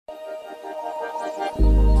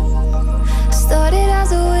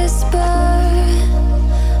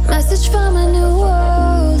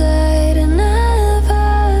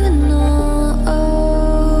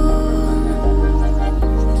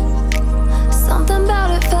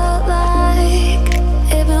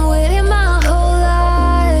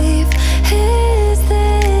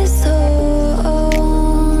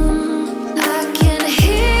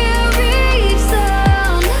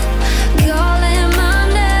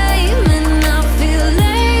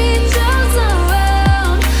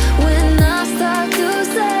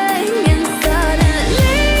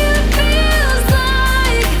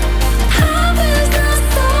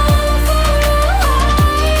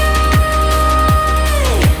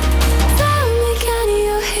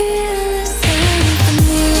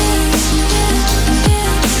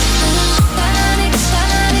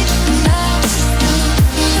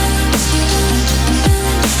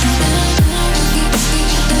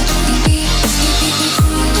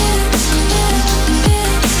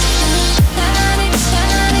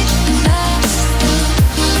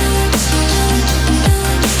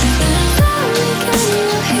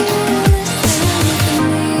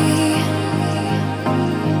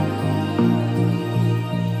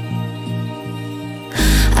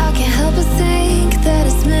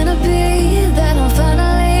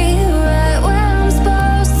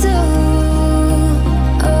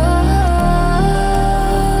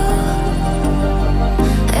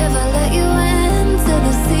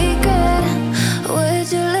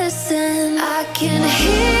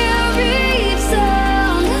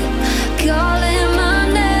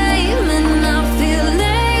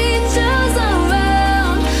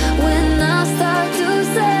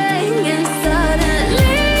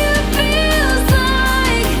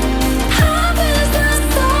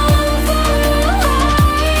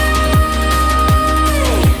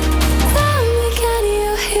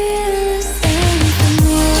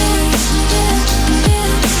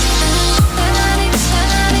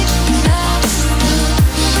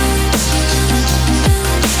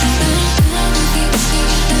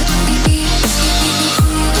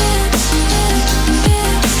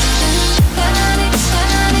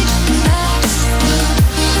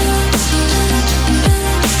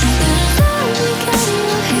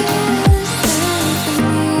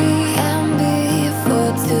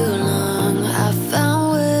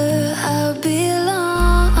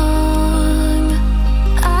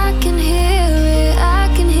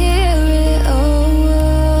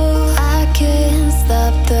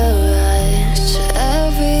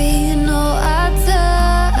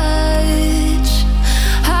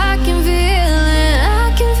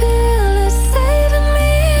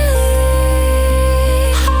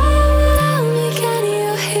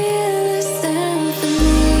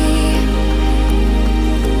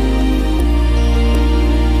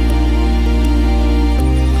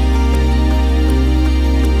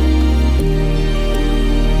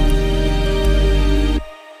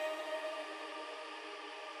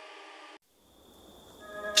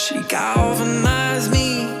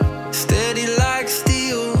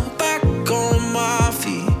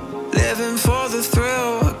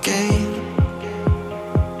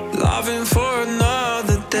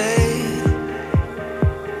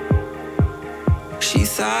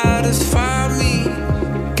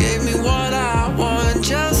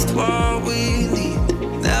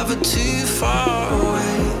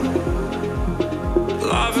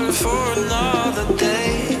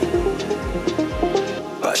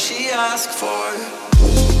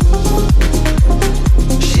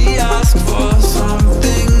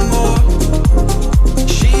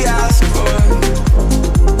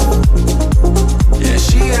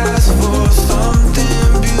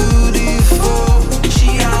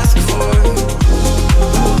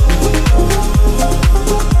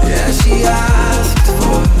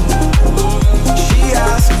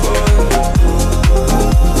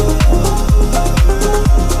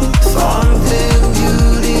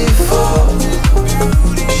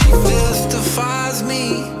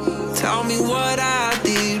Tell me what I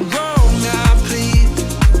did wrong, I plead.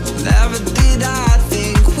 Never did I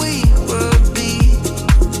think we would be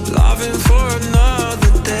loving for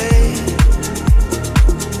another day.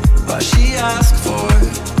 But she asked for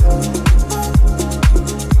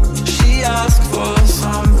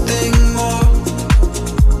something more.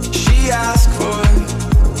 She asked for,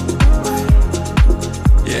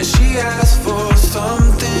 yeah, she asked for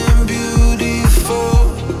something beautiful.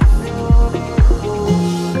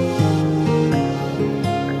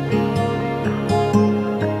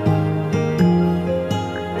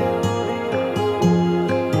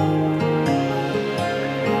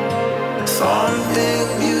 Something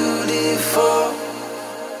beautiful.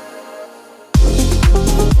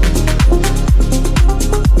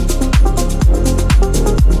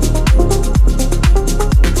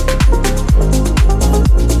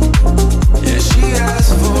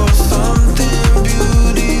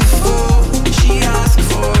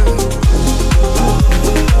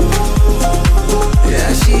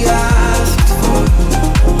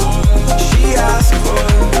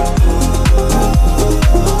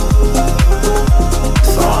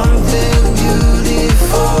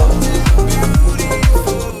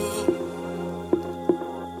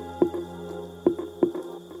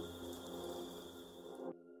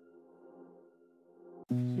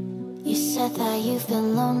 You said that you've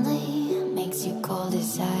been lonely, makes you cold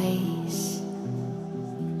as ice.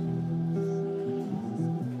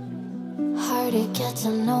 Hard to get to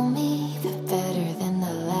know me, but better than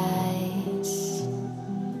the lies.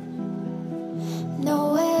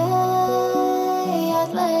 No way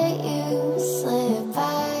I'd let you slip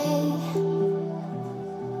by.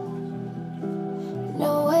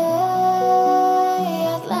 No way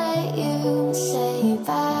I'd let you say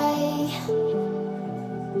bye.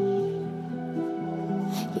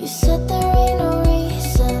 You said there ain't no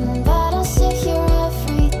reason, but I'll sit here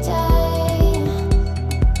every day,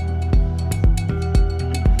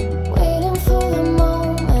 waiting for the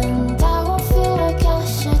moment I won't feel like I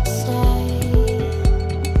should stay.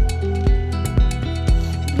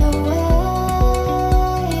 No way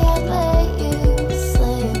I'd let you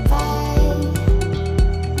slip by.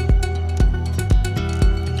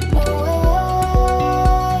 No way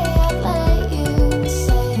I'd let you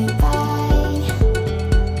say bye.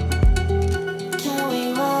 Can we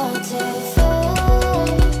watch it fade,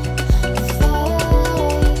 fade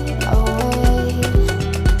away?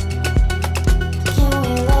 Can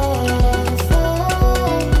we let it fade,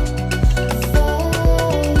 fade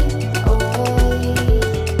away?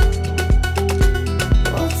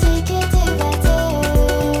 We'll take it day by day.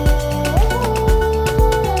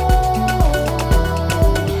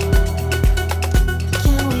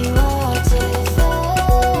 Can we watch it fade,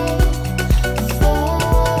 fade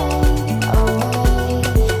away?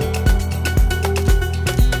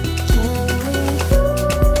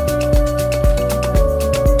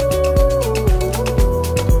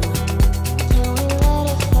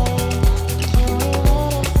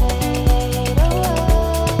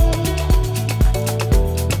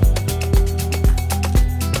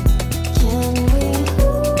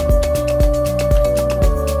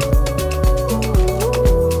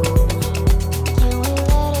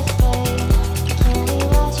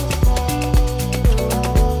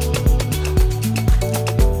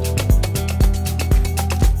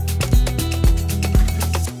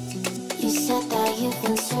 You said that you've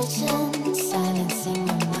been searching, silencing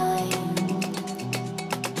your mind,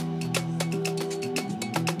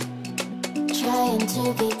 trying to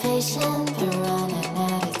be patient, but running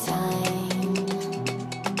out of time.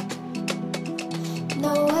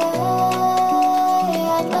 No way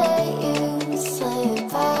I'd let you slip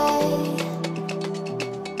by.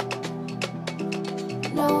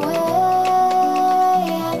 No way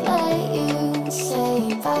I'd let you say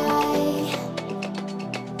bye.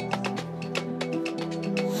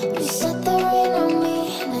 You said there ain't no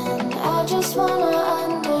meaning, I just wanna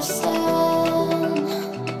understand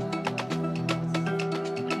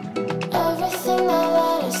everything that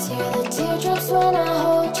led us here, the teardrops when I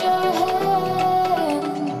hold your hand.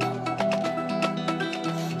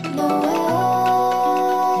 No way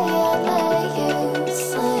I'd let you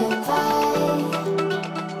slip by.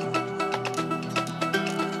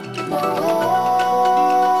 No way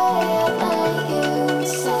I'd let you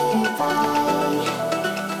say bye.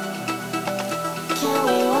 Can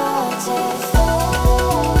we watch it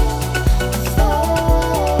fade, fade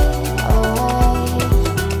away?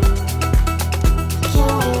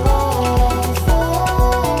 Can we let it fade,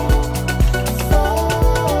 fade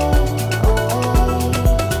away?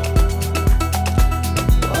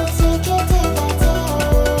 We'll take it day by day.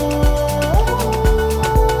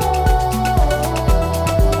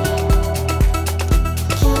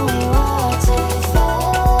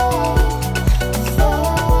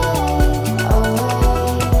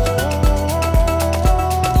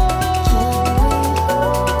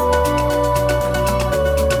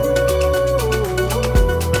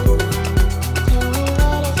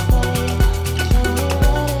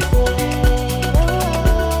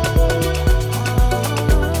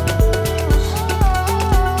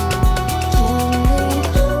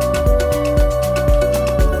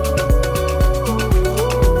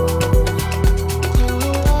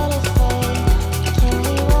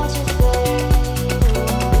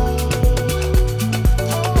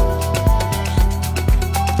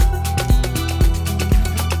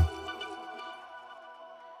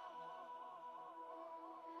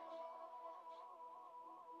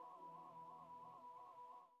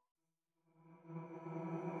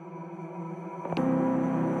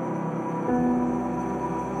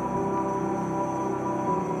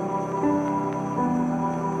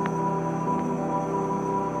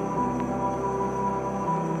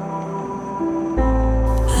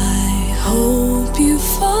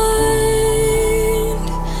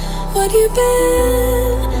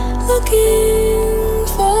 looking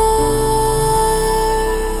for.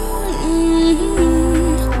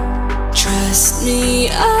 Trust me,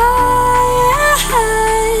 I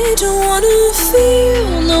don't wanna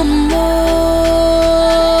feel no more.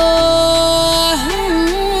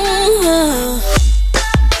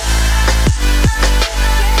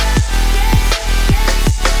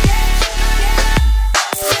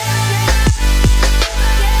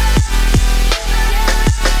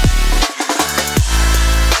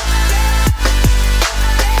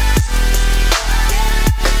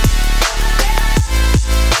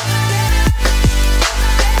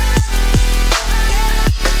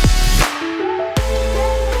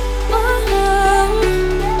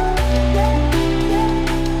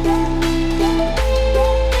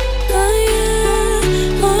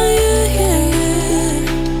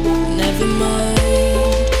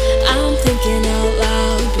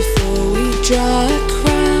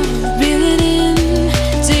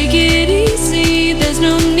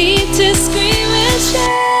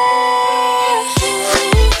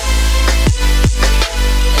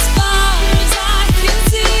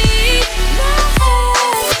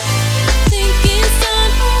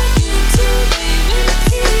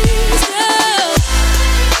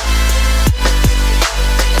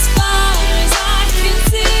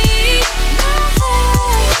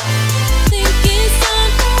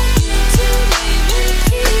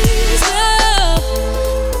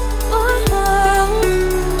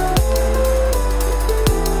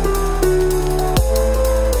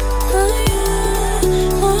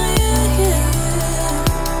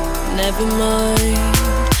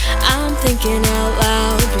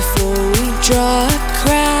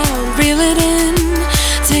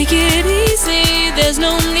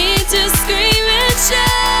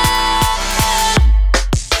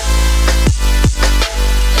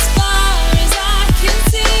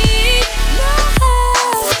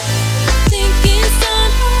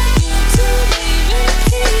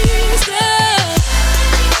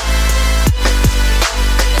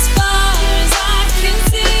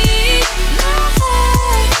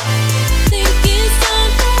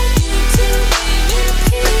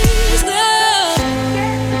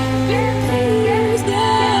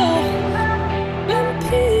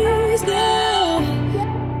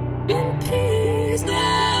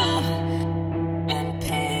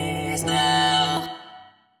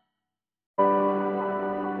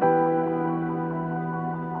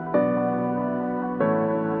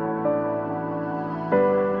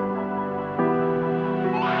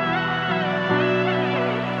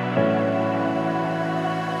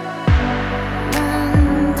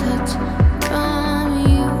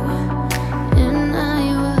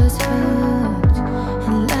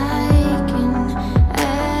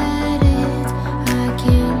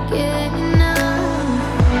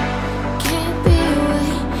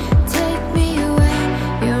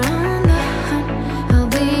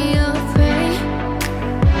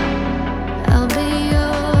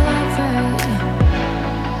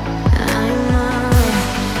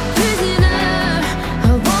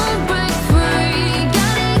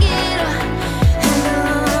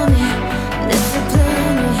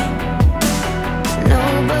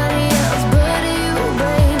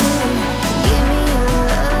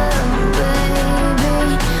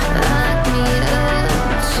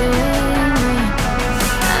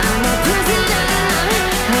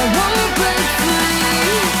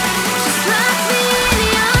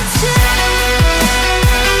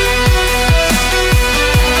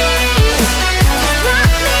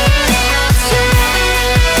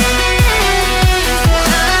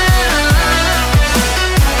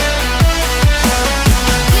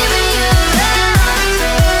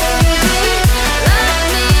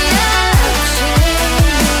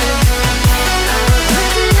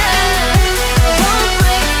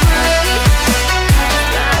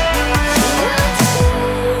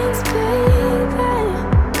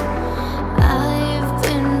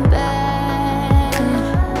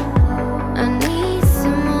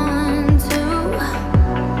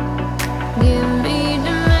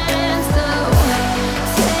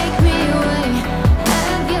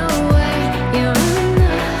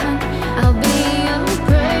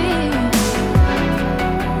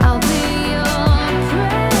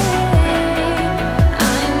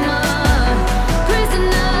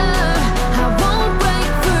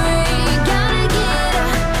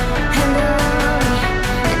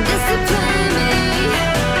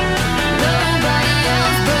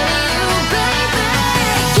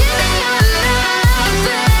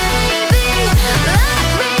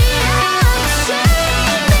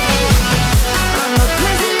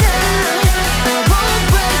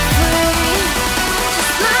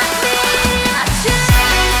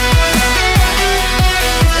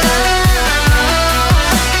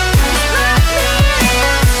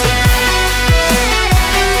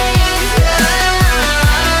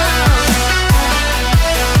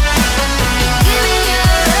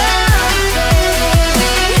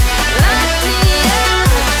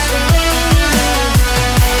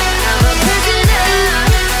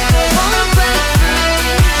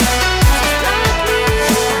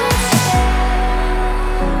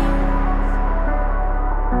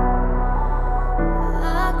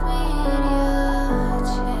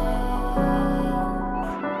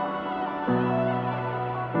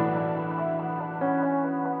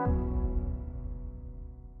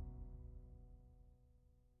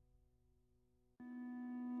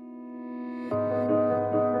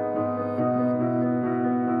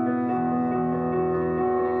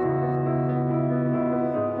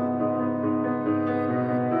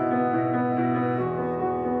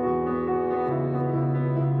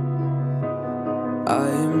 I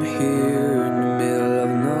am here in the middle of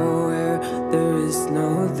nowhere. There is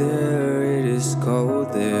no there, it is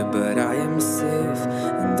cold there, but I am safe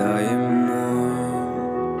and I am warm.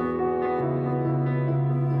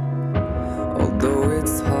 Although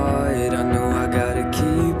it's hard, I know I gotta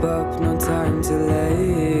keep up. No time to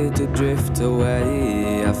late, to drift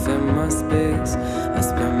away. I fill my space, I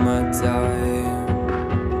spend my time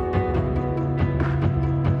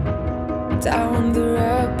down the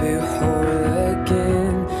rabbit hole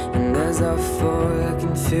again. And as I fall, I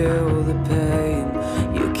can feel the pain.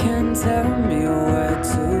 You can't tell me where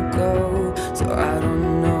to go, so I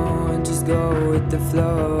don't know, I just go with the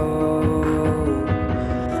flow.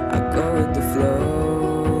 I go with the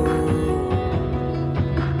flow.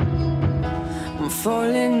 I'm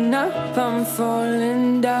falling up, I'm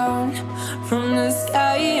falling down, from the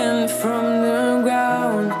sky and from the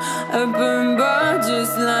ground. Up above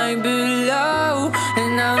just like below,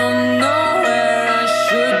 and I don't know where I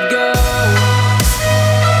should go.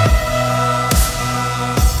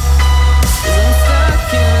 'Cause I'm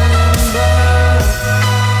stuck in limbo.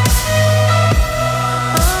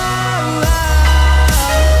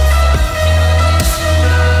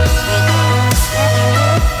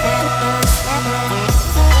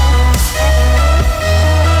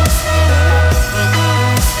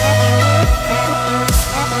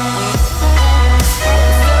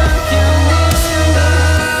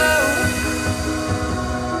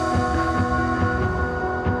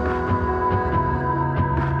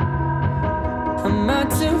 I'm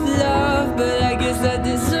out of love, but I guess I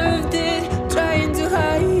deserved it. Trying to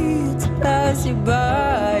hide, to pass you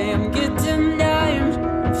by. I'm getting down,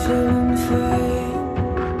 feeling fine.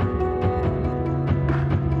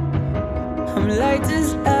 I'm light as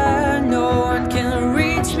air, no one can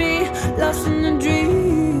reach me. Lost in a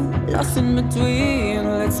dream, lost in between.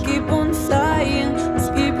 Let's keep on flying, let's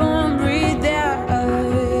keep on breathing.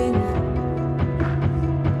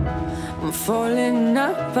 I'm falling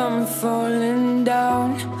up, I'm falling down,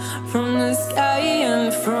 from the sky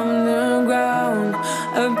and from the ground.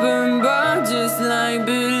 Up above just like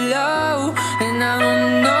below, and I don't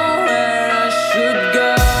know where I should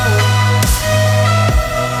go.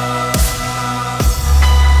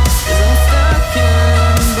 'Cause I'm stuck in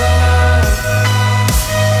limbo.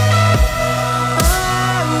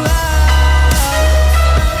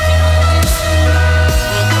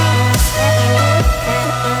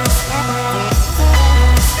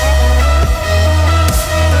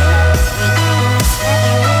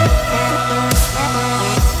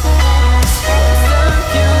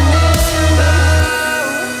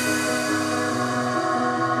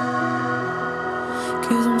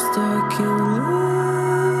 Cause I'm stuck in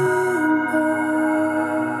limbo.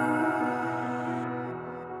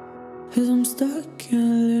 Cause I'm stuck in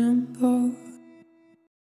limbo.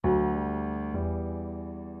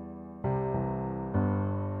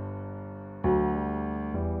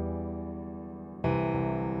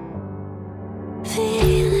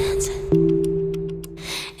 Feelings,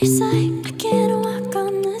 it's like I can't walk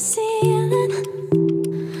on the ceiling.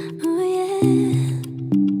 Oh yeah,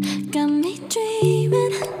 got me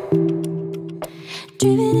dreaming,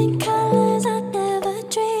 dreaming in colors I never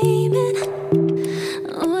dreamed in.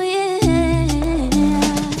 Oh yeah,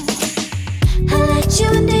 I let you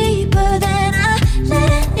in deeper than I let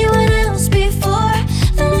anyone else before.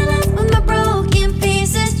 Fell in love with my broken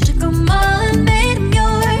pieces, took them all and made them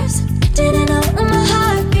yours. Didn't know what my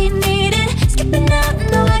heartbeat needed, skipping out,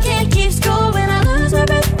 no I can't keep score. When I lose my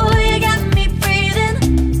breath, boy, you got me breathing.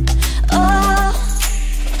 Oh,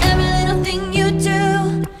 every little thing you do,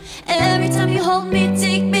 every time you hold me,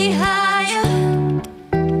 take me higher,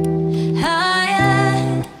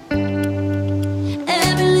 higher.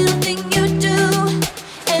 Every little thing you do,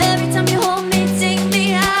 every time you hold me, take me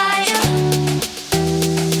higher,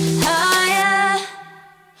 higher.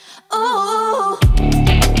 Oh,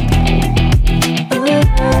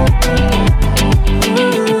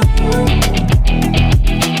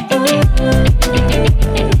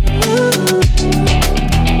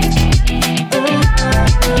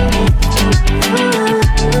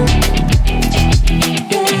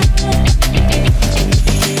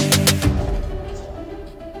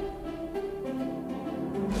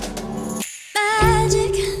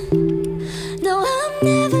 magic. No, I'm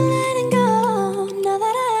never letting go. Now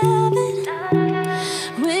that I have it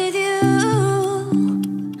with you.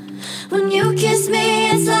 When you kiss me,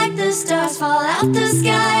 it's like the stars fall out the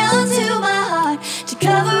sky onto my heart to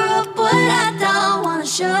cover up what I don't wanna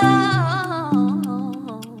show.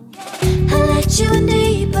 I let you in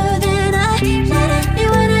deeper than I let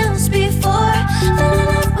anyone else before. Fell in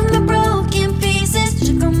love with my broken pieces,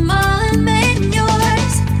 took them all and made them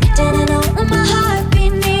yours. Didn't know what my heart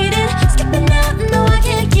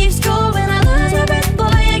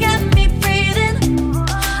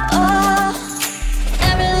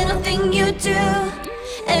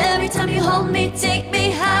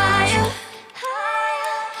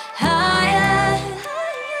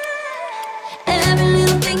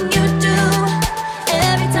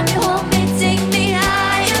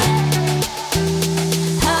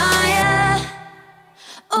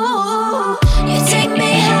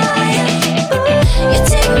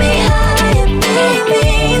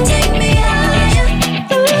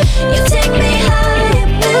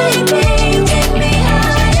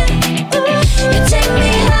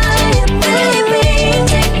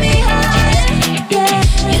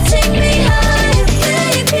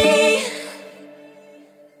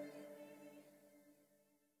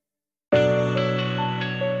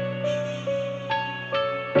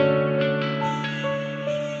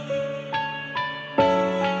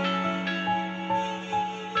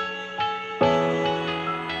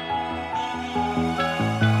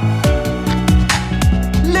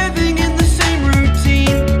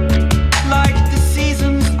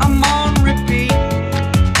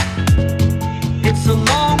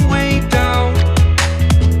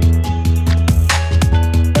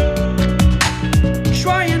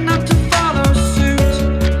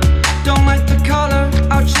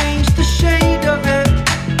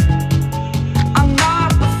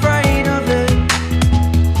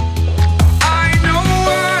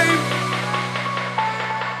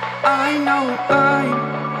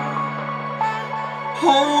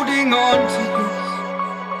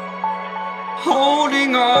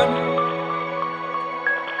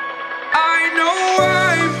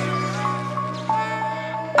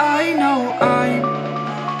I know I'm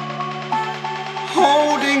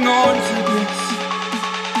holding on to this,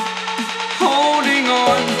 holding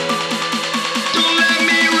on. Don't let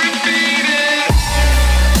me repeat it.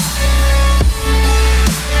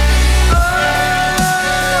 Oh,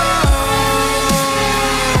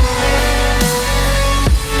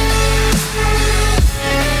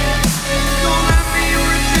 don't let me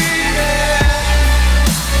repeat it.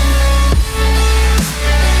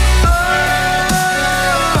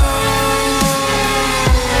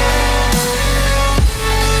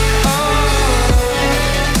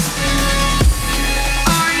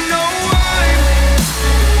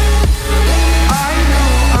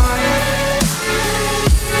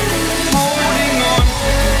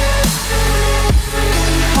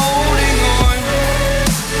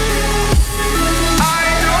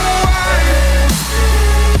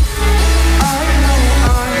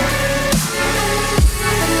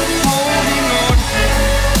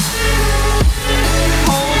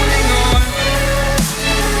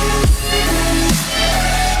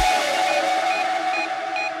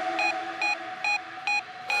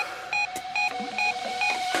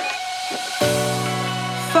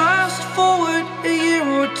 Fast forward a year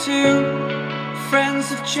or two, friends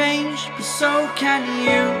have changed, but so can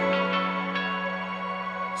you.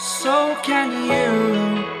 So can you.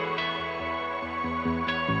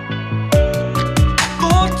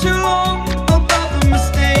 For too long about the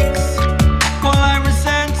mistakes, while I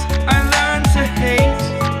resent, I learned to hate.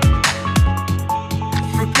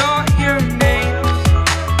 Forgot your names.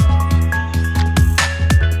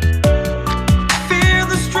 Fear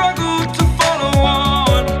the struggle to follow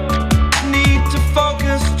on. Need to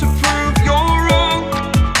focus to prove you're wrong.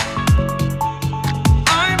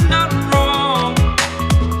 I'm not wrong.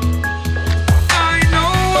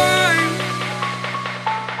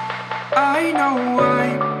 I know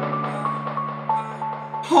I'm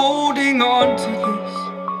holding on to this,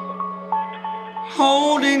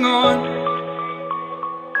 holding on.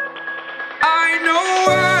 I know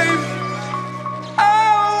I'm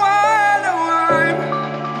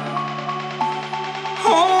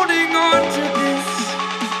holding on to this,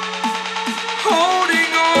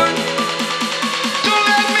 holding on. Don't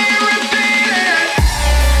let me repeat it.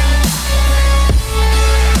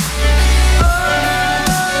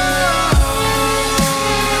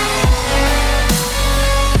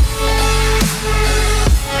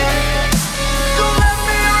 Don't let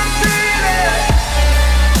me repeat it.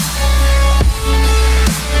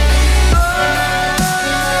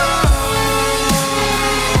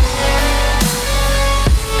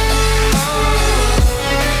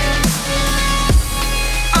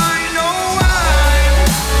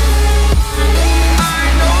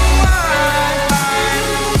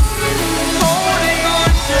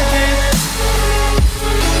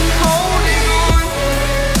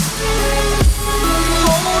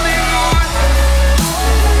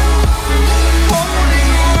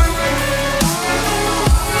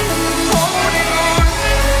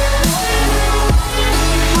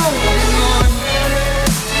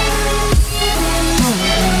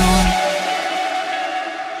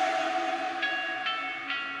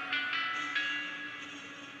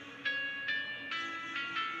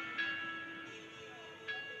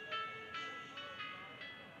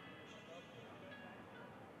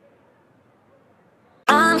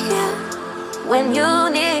 I'm here when you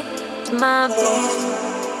need my voice.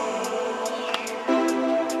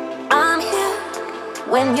 I'm here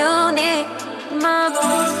when you need my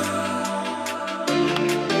voice.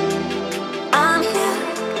 I'm here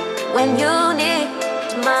when you need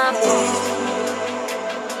my voice.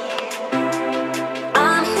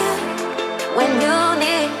 I'm here when you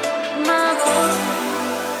need my voice.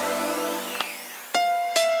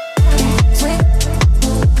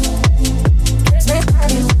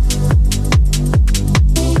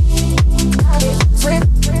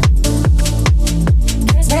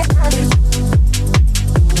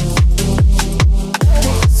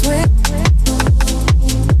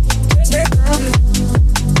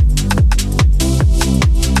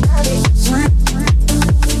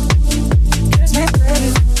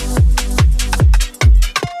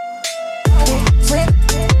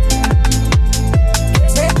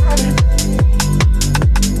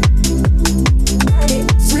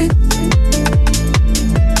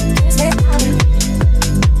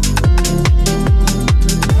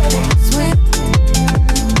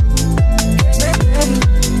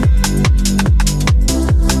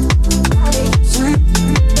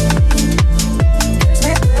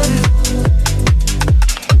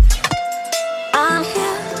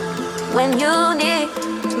 when you need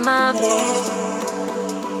my voice.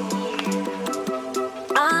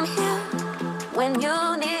 I'm here when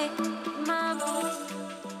you need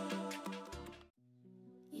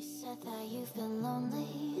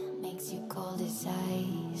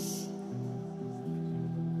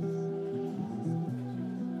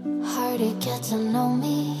to get to know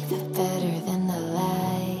me better than the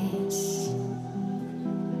lies.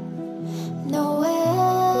 No way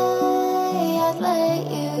I'd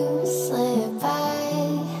let you slip by.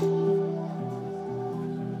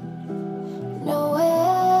 No way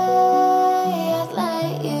I'd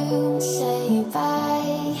let you say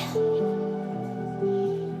bye.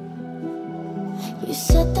 You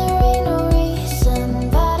said there ain't no reason,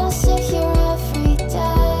 but I'll sit here every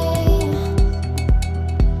day,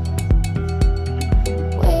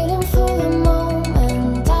 waiting for the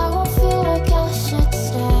moment I won't feel like I should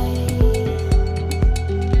stay.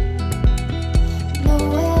 No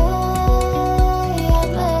way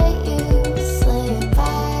I'd let you slip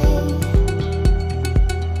by.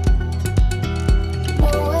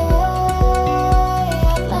 No way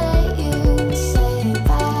I'd let you say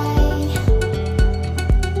bye.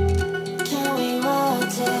 Can we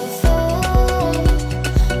watch it fade,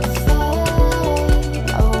 fade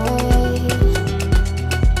away?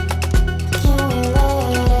 Can we let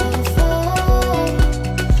it fade,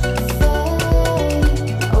 fade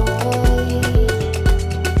away?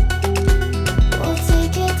 We'll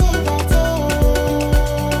take it day by day.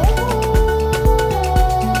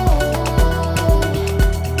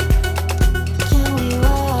 Can we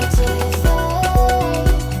watch it fade,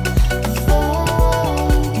 fade away?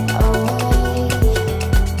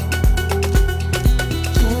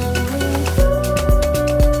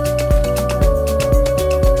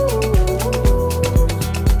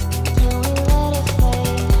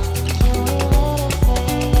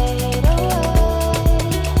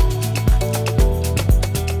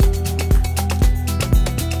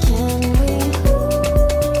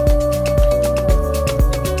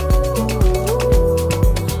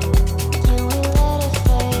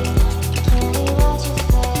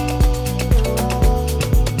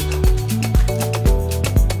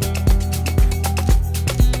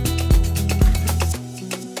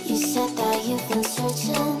 You said that you've been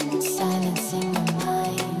searching, silencing my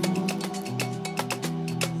mind,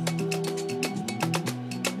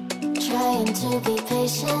 trying to be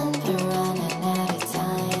patient, but running out of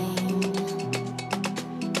time.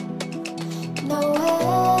 No way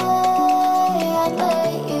I'd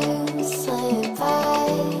let you slip by.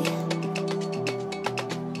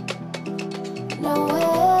 No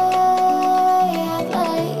way I'd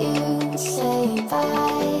let you say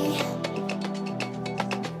bye.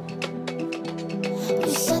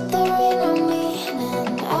 You said there ain't no meaning,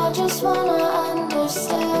 I just wanna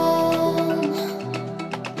understand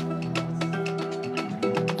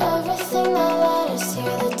everything that led us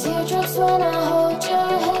here, the teardrops when I hold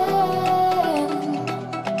your hand.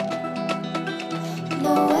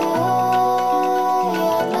 No way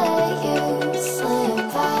I'd let you slip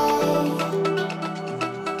by.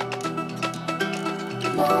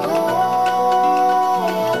 No way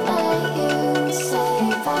I'd let you say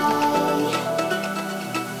bye.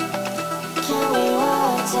 Can we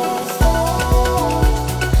watch it fade,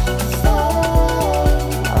 fade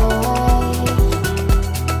away?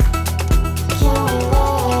 Can we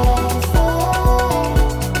let it fade,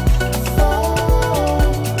 fade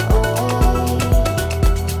away?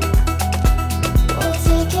 We'll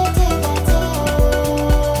take it day by day.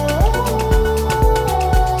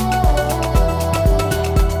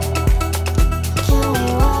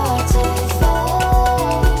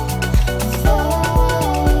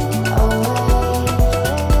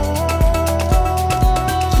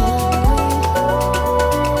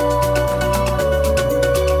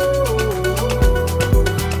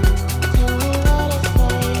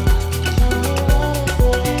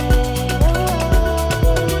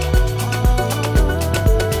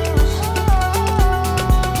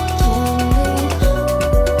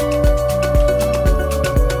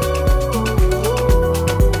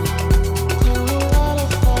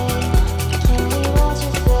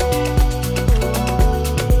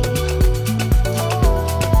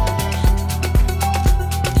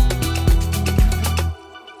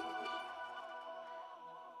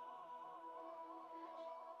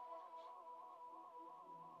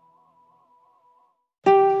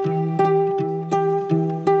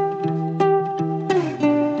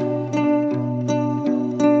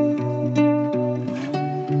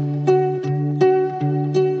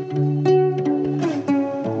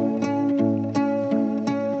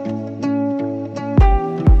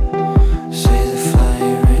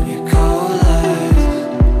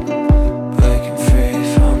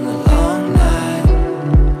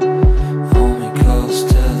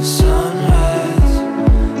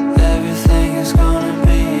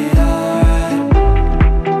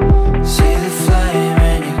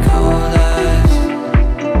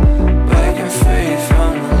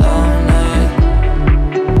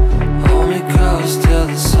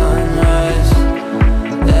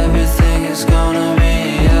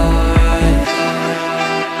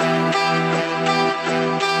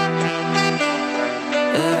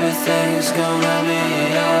 gonna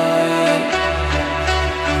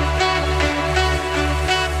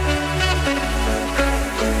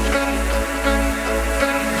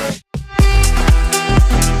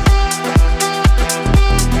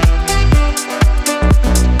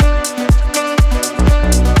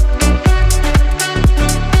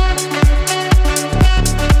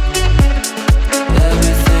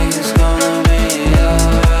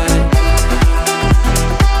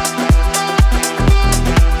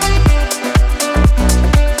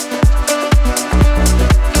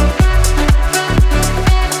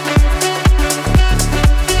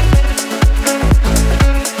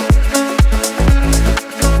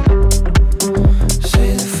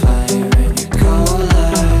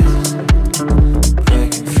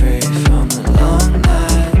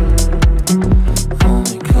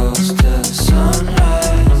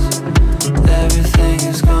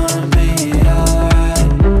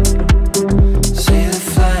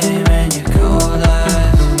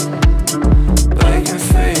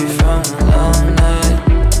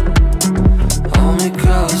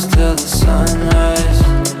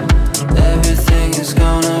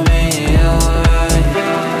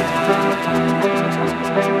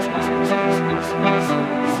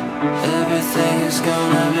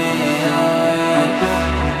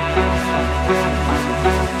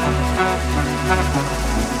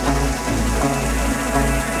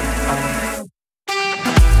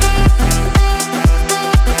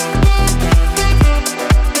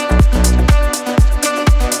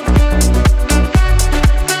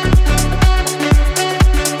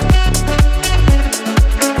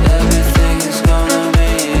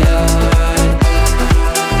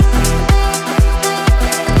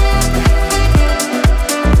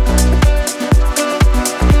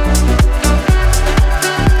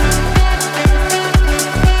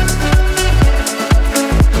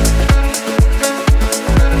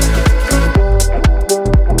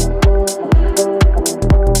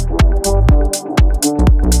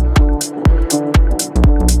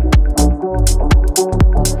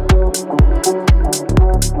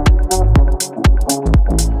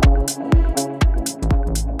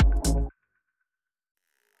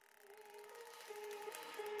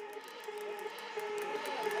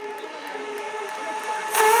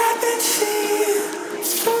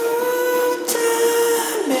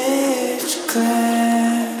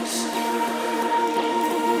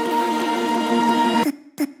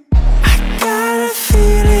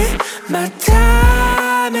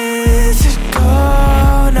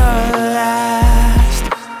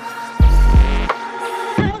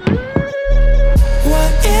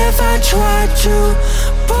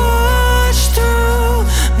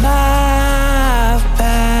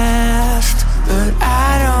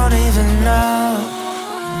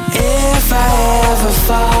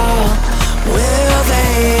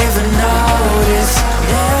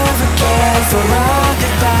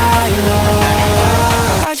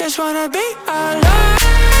be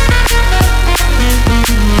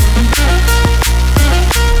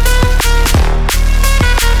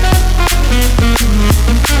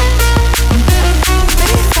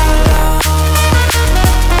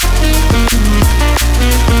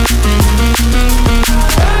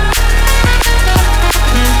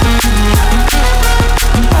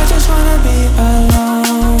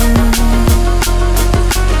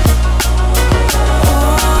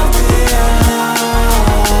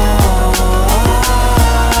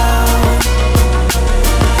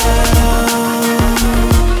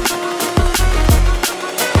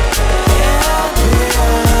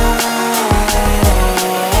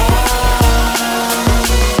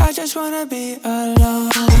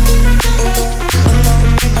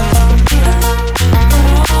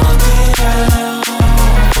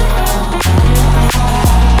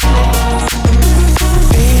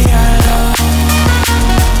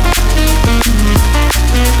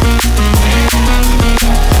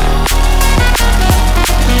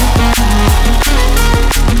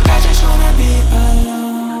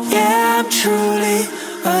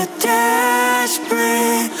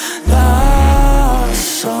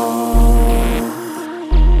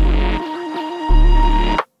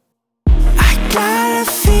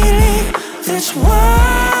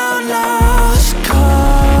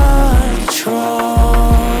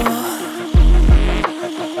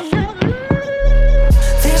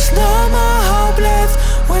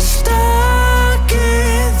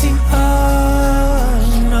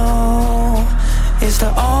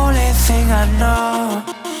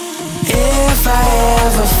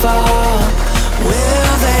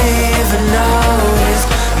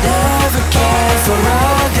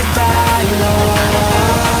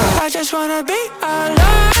just wanna be alone.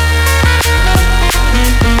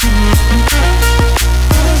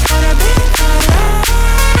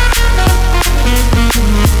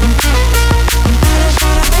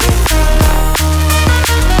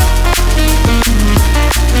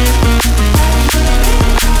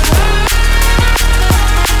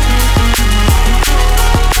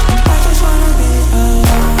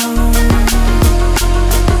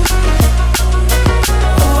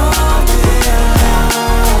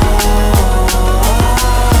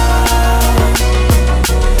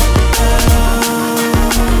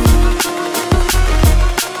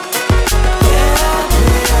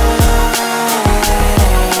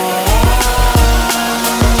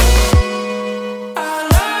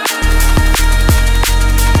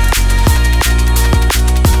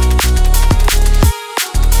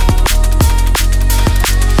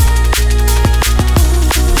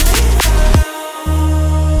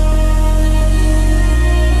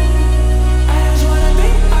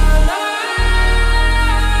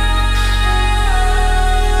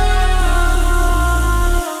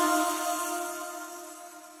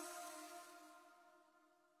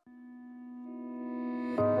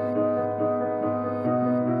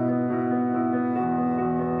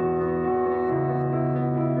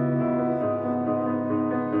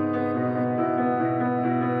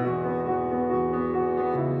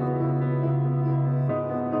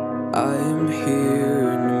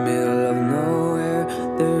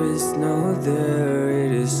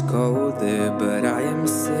 cold there, but I am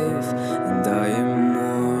safe and I am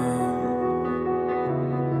warm.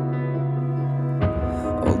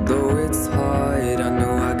 Although it's hard, I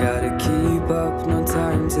know I gotta keep up. No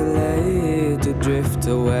time to late to drift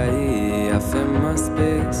away. I find my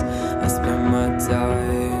space, I spend my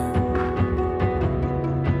time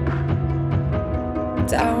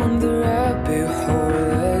down the rabbit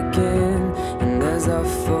hole again. And as I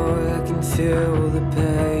fall, I can feel the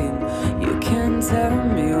pain. You can't tell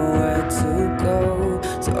me where to go,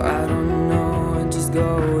 so I don't know, I just go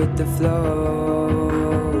with the flow.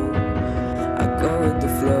 I go with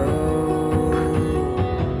the flow.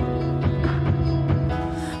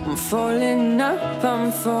 I'm falling up, I'm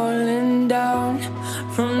falling down,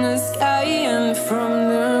 from the sky and from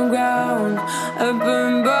the ground. Up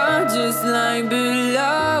above just like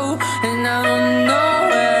below, and I don't know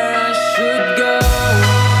where I should go.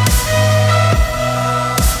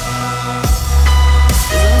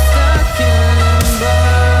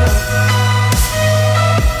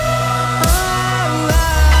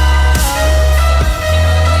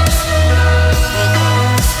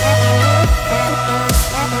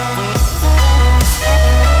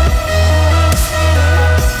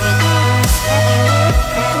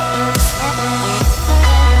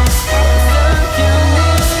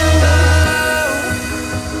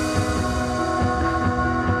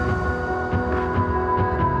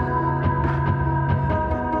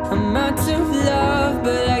 I'm out of love,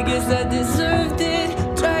 but I guess I deserved it.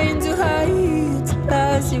 Trying to hide, to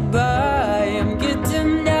pass you by. I'm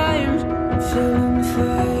getting down, I'm feeling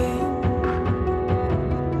fine.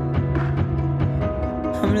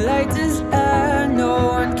 I'm light as air, no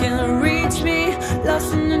one can reach me.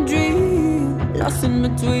 Lost in a dream, lost in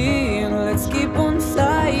between. Let's keep on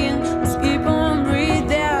flying, let's keep on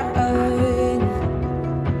breathing.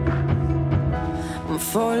 I'm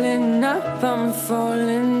falling up, I'm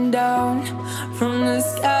falling down, from the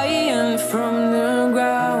sky and from the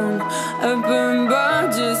ground. Up above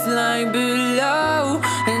just like below,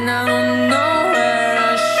 and I don't know where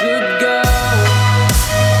I should go.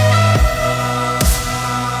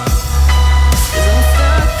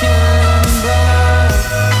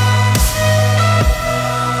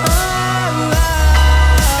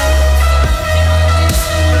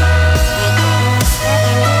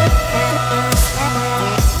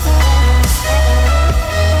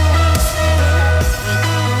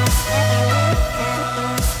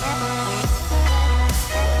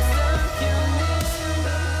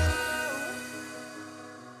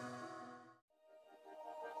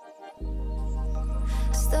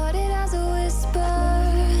 Started as a whisper,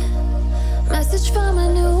 message from a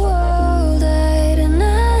new world I'd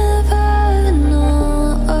never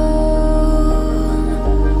known.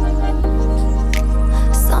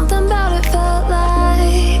 Something about it felt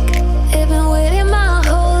like it'd been waiting my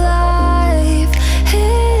whole life.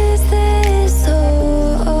 Is this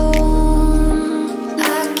home? I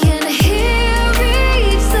can hear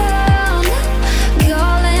each sound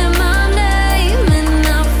calling my name, and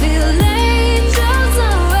I feel angels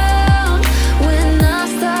around when I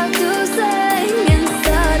start to sing. And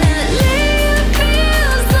suddenly it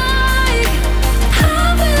feels like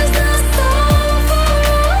heaven's not so far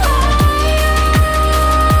away.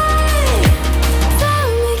 Tell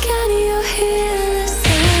me, can you hear the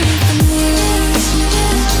symphony?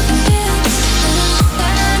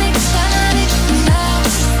 Panic, panic,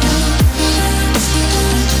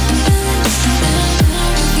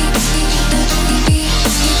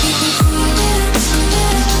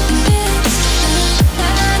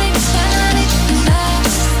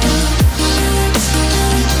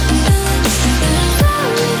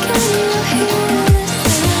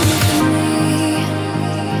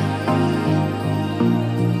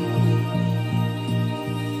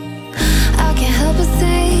 I can't help but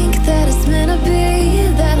think that it's meant to be,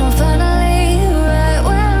 that I'm finally right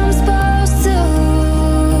where I'm supposed to.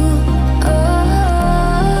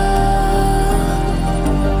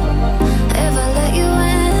 If I let you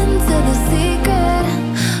into the secret,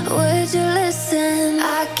 would you listen? I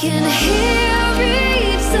can hear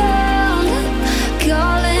each sound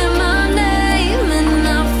calling my name, and I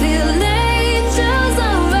feel angels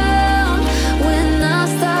around when I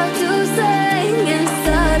start to sing. And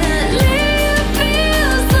suddenly it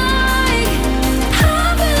feels like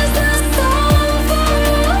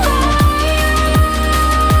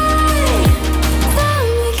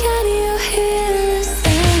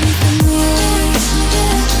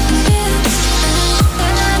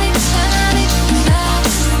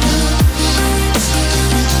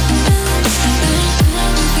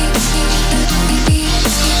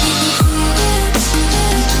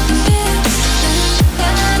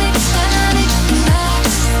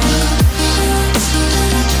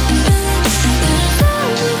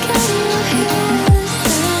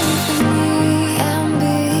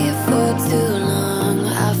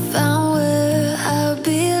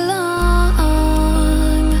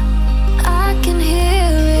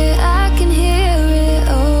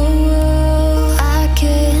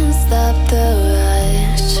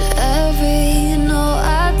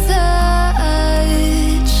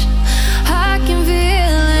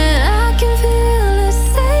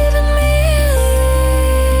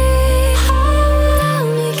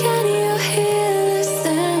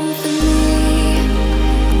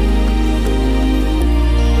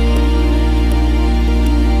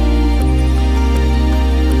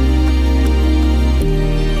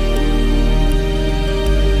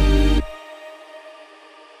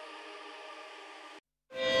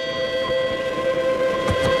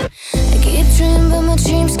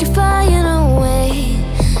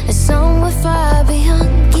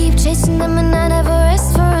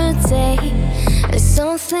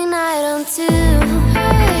play night on two.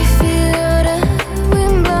 I feel the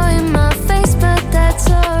wind blowing my face, but that's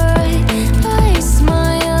alright. I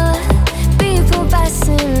smile at people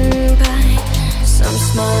passing by. Some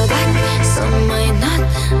smile back, some might not.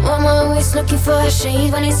 I'm always looking for a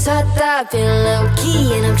shade when it's hot. I've been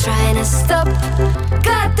low-key and I'm trying to stop.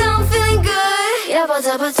 Goddamn, feeling good. Yeah, but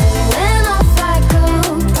when off I go.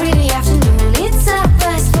 Pretty afternoon, it's a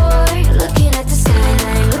fast forward. Looking at the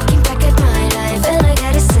skyline, looking back at my life, and I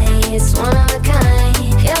gotta say it's one of a kind.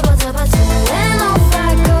 Yeah, but when off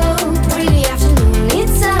I go. Pretty afternoon,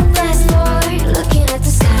 it's a fast forward. Looking at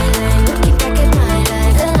the skyline, looking back at my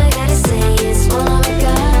life, and I gotta say it's one of a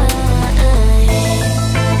kind.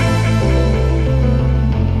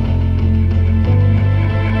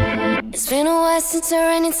 It's been a while since I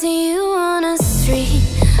ran into you on a street.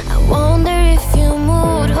 I wonder if you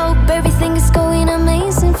moved. Hope everything is going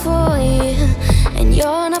amazing for you, and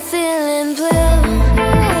you're not feeling blue.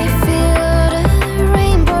 I feel the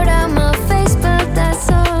rain pour down my face, but that's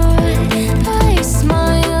alright. I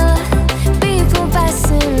smile at people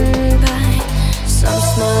passing by. Some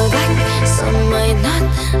smile back, some might not.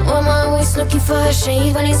 I'm always looking for a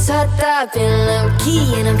shade when it's hot. I've been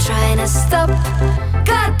low-key and I'm trying to stop.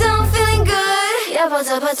 Goddamn, feeling good. Yeah, but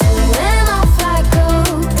when off I go.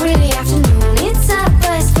 Pretty afternoon, it's a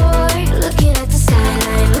fast forward. Looking at the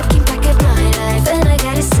skyline, looking back at my life, and I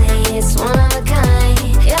gotta say it's one of a kind.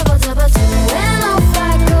 Yeah, but when off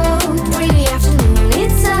I go. Pretty afternoon,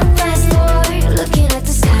 it's a fast forward. Looking at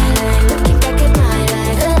the skyline, looking back at my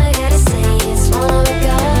life, and I gotta say it's one of a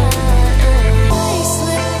kind. I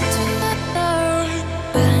slip to the door,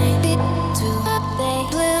 bind it to the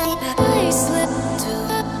blue. I slip to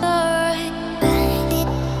the door, bind it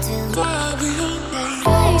to the blue.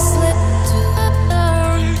 I slip to the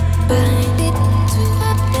door, bind it to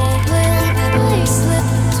the blue. I slip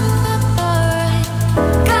to the door.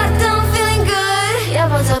 Goddamn, feeling good. Yeah,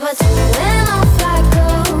 but when off I go.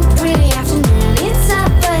 Pretty afternoon, it's a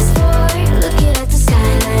fast forward. Looking at the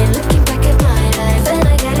skyline, looking back at my life, and I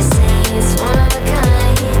gotta say it's one of a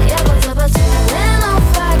kind. Yeah, but when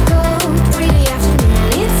off I go. Pretty afternoon,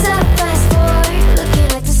 it's a fast forward. Looking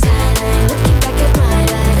at the skyline, looking back at my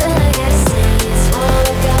life, and I gotta say it's one of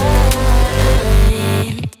a kind.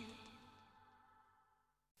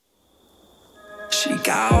 She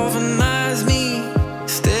galvanized me,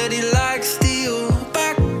 steady like steel,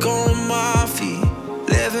 back on my feet,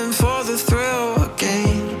 living for the thrill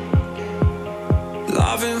again,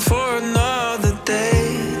 loving for another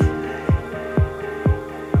day.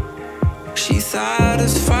 She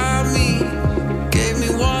satisfied me, gave me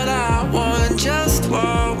what I want, just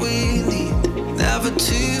what we need, never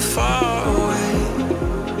too far away,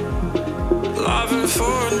 loving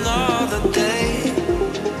for another day.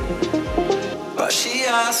 But she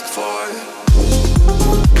asked for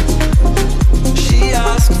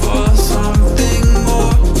something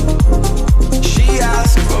more. She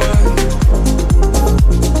asked for,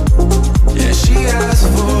 yeah, she asked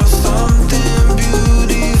for something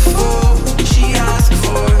beautiful. She asked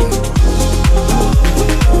for,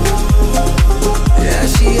 yeah,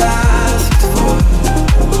 she asked for,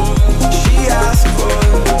 she asked for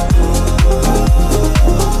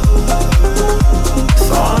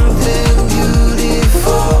something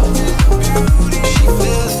beautiful. She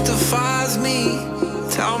mystifies me,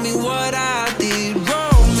 tell me what I did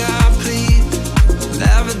wrong, I plead.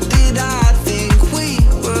 Never did I think we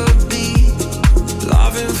would be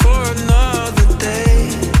loving for another day.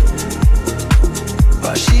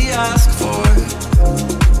 But she asked for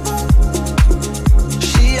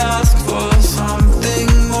something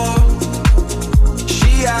more.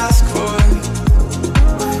 She asked for,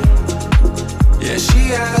 yeah, she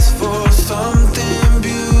asked for something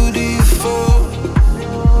beautiful.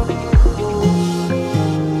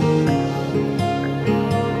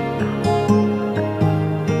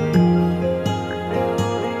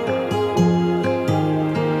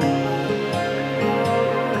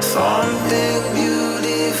 Something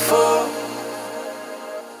beautiful.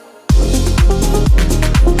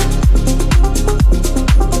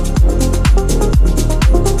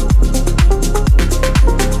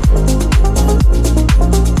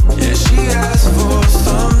 Yeah, she asked for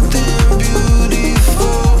something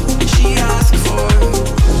beautiful. She asked for,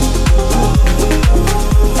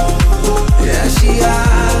 yeah, she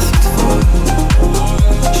asked for,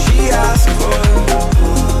 she asked for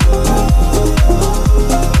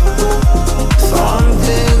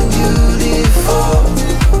something beautiful.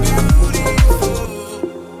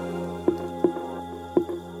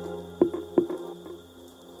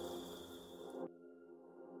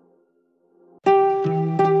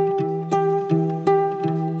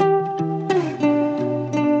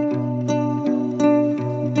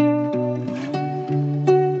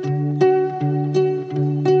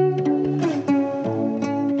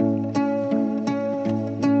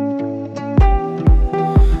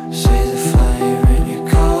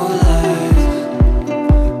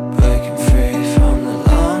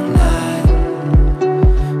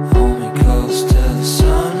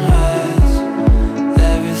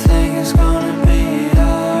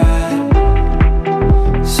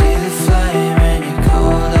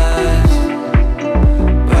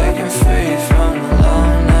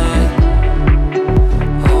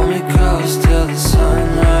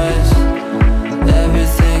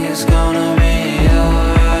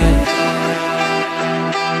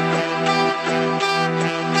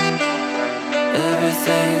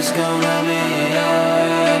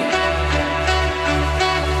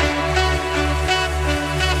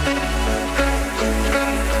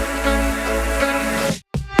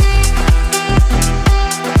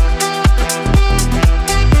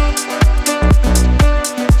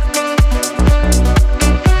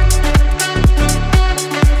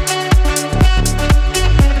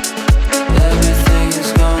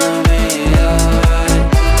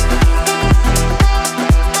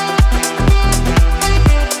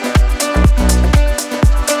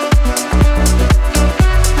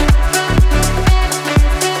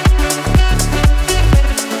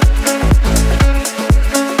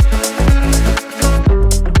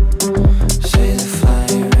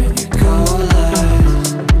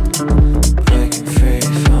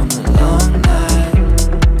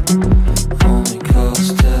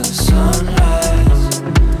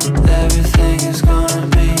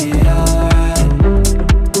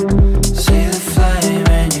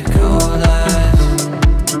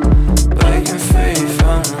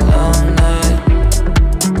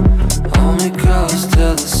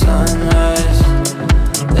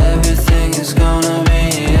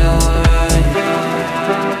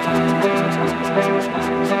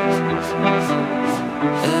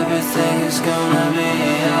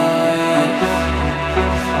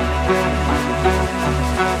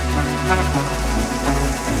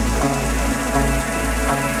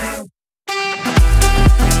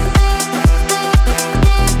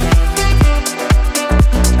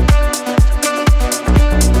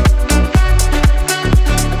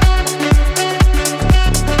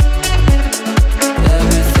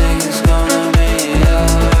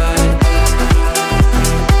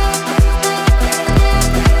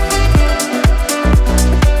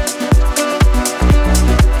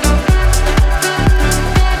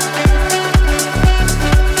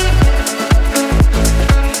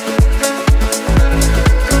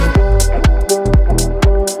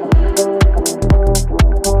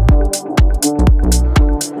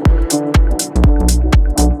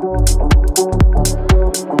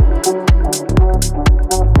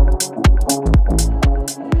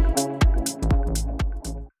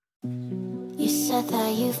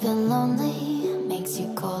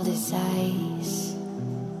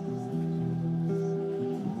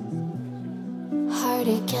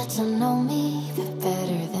 Hard to get to know me, but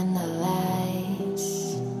better than the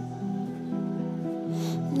lies.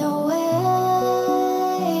 No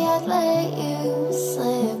way I'd let you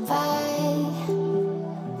slip by.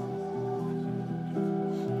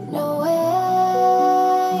 No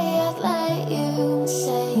way I'd let you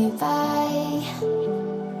say bye.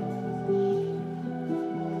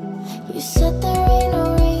 You said there ain't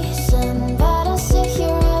no reason, but I'll sit here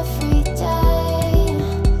every day,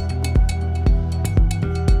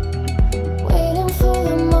 waiting for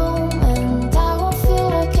the moment I won't feel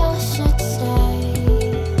like I should stay.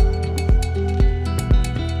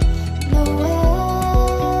 No way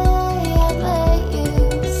I'd let you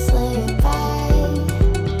slip by.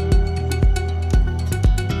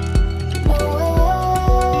 No way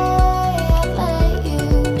I'd let you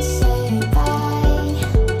say bye.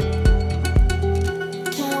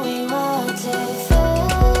 Can we watch it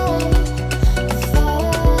fade,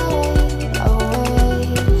 fade away?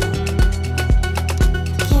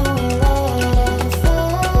 Can we let it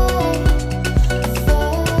fade,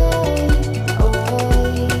 fade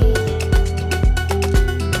away?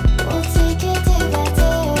 We'll take it day by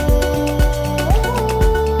day.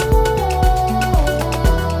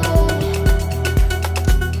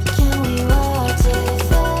 Can we watch it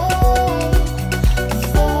fade,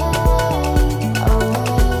 fade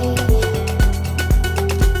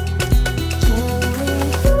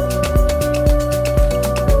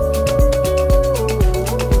away?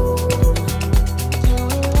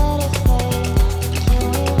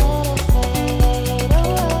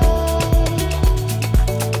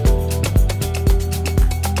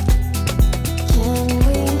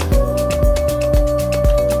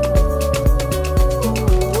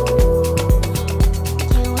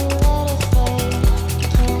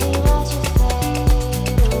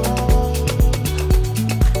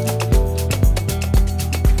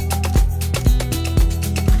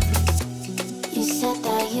 You said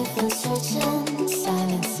that you've been searching,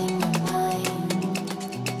 silencing your mind,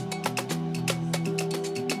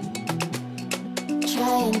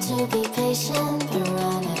 trying to be patient, but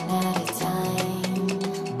running out of time.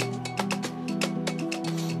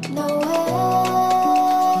 No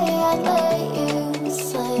way I'd let you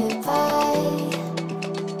slip by.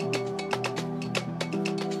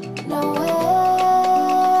 No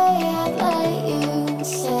way I'd let you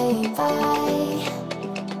say bye.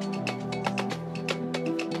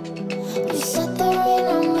 You said there ain't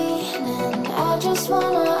no meaning, I just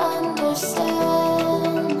wanna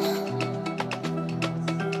understand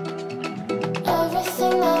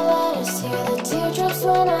everything that led us here, the teardrops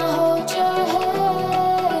when I hold your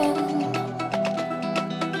hand.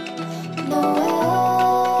 No way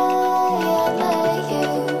I'd let you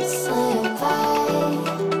slip by.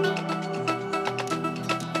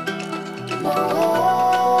 No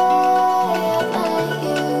way I'd let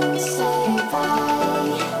you say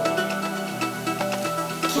bye.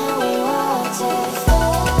 Can we watch it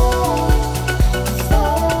fade,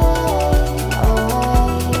 fade away?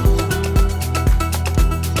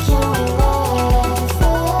 Can we let it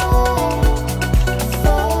fade,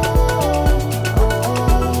 fade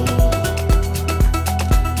away?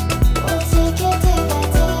 We'll take it day by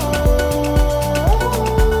day.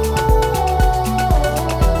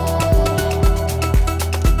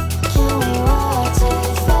 Can we watch it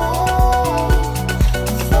fade,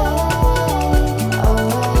 fade away?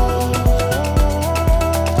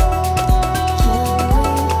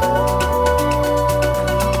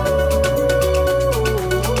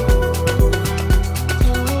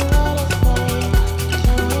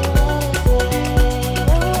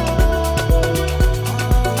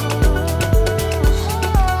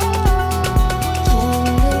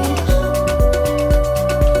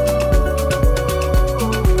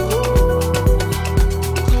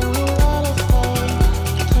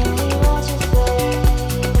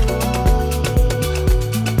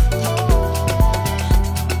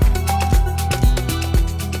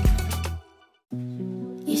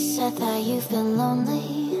 You said that you've been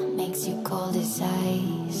lonely, makes you cold as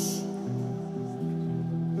ice.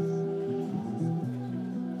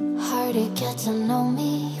 Hard to get to know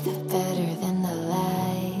me, but better than the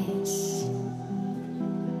lies.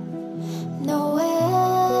 No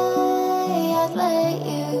way I'd let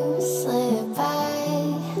you slip by.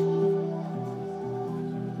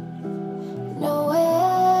 No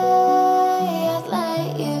way I'd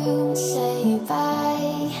let you say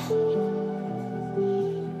bye.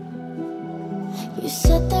 You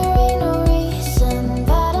said there ain't no reason,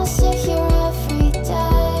 but I'll sit here every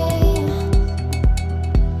day,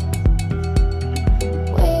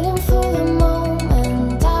 waiting for the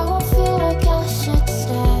moment I won't feel like I should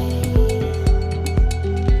stay.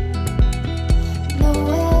 No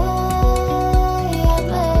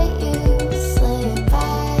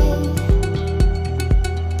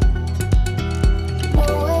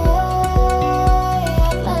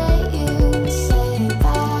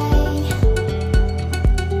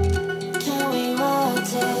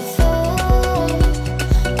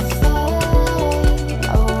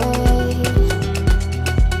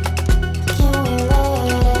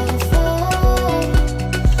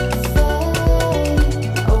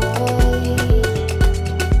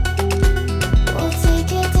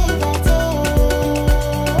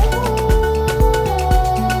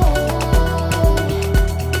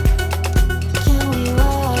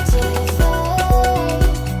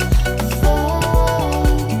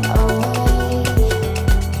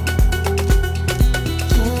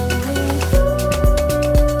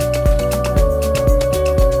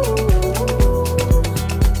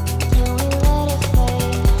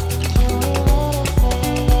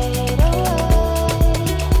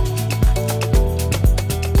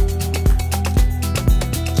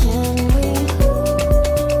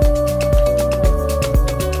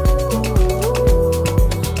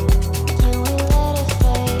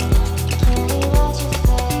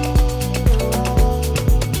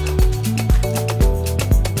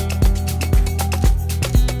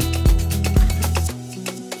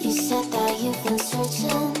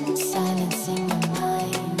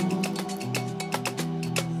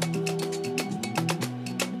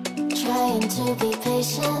trying to be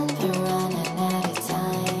patient, but running out of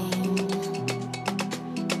time.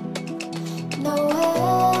 No way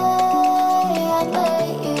I'd let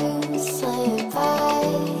you slip by.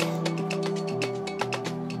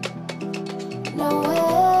 No way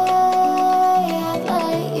I'd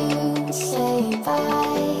let you say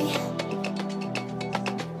bye.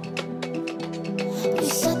 You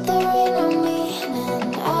said there ain't no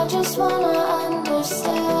meaning, I just wanna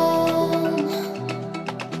understand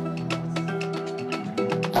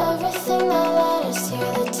everything that led us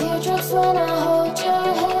here, the teardrops when I hold your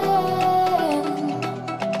hand.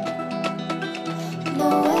 No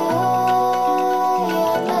way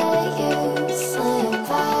I'd let you slip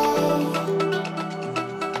by.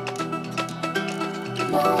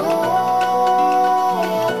 No way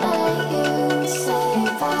I'd let you say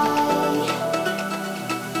bye.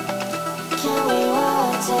 Can we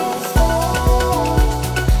watch it fade,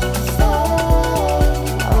 fade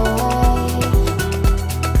away?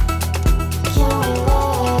 Can we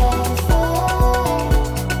let it fade,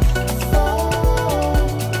 fade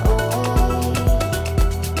away?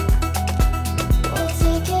 We'll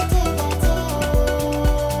take it day by day.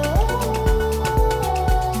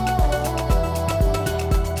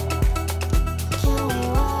 Can we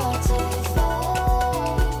watch it fade,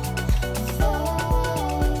 fade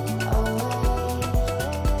away?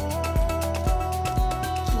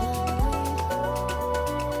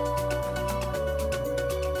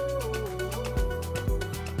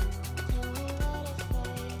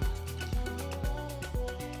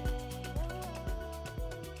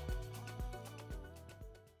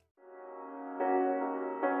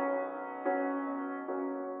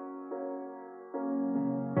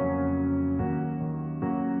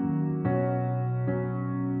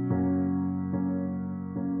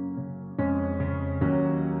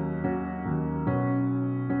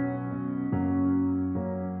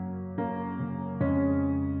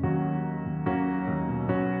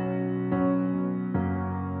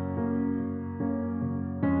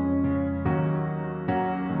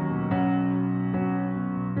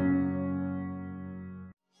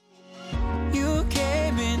 You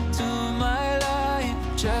came into my life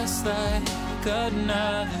just like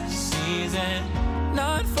another season.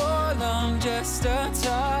 Not for long, just a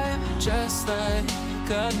time, just like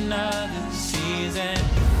another season.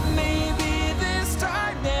 Maybe this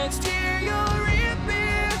time next year you'll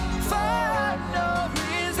reappear for no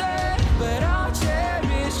reason, but I'll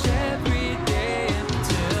cherish every day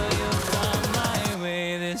until you come my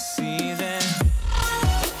way this season.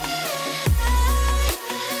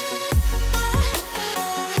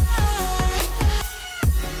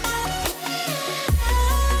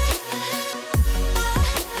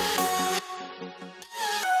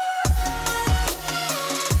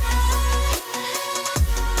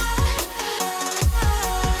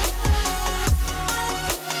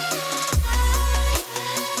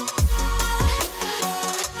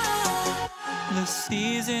 The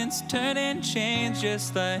seasons turn and change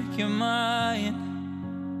just like your mind.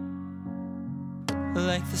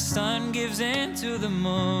 Like the sun gives into the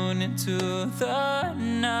moon, into the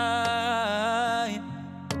night.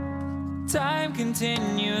 Time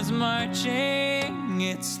continues marching,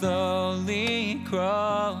 it slowly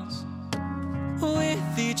crawls.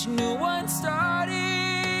 With each new one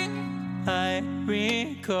starting, I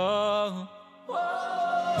recall.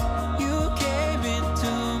 You came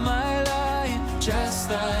into my life just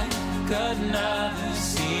like another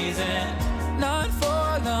season. Not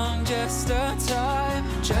for long, just a time,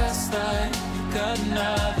 just like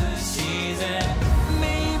another season.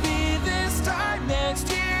 Maybe this time next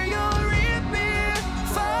year you'll reappear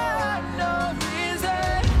for no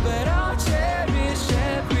reason, but I'll cherish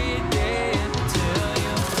every day until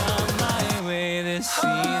you come my way this season.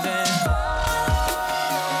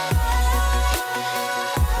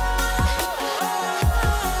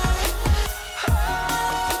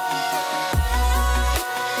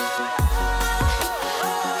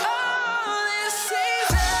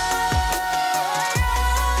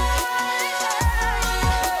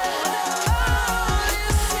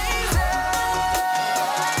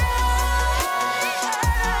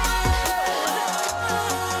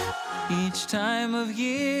 Each time of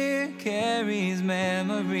year carries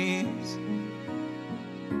memories,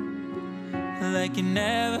 like a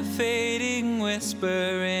never fading whisper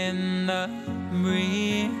in the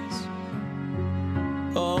breeze.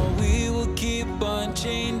 Oh, we will keep on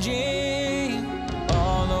changing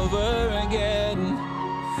all over again.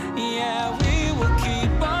 Yeah, we will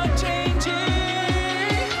keep on changing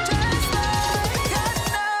just like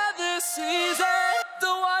another season.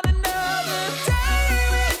 Don't want another day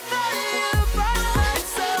without you by my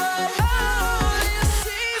side. Oh, this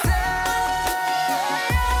season.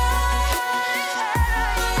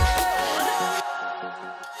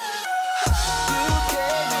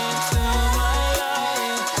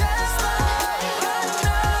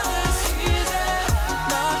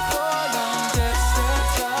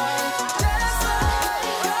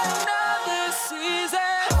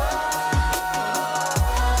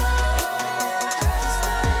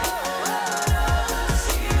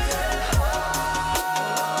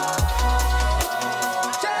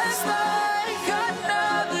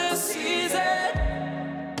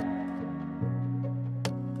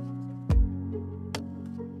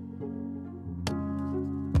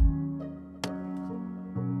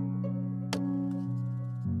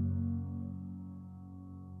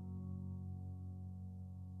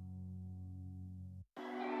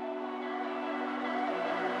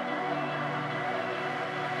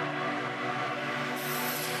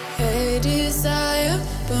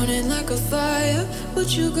 burning like a fire.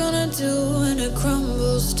 What you gonna do when it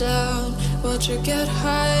crumbles down? Watch it get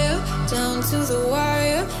higher, down to the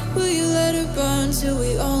wire. Will you let it burn till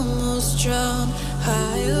we almost drown?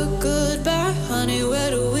 Higher, goodbye, honey,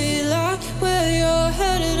 where do we lie? Where you're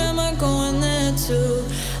headed, am I going there too?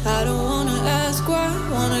 I don't wanna ask why,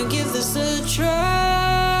 wanna give this a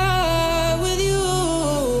try with you.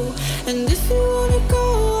 And if you wanna go,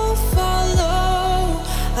 I'll follow.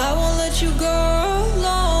 I won't let you go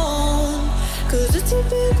alone, 'cause it's a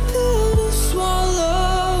big pill to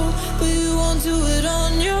swallow, but you won't do it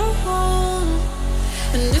on your own.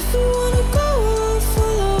 And if you wanna go, I'll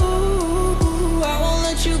follow. I won't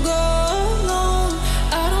let you go alone.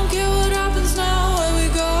 I don't care what happens now, where we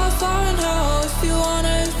go, how far and how. If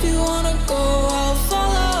you wanna go, I'll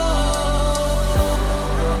follow.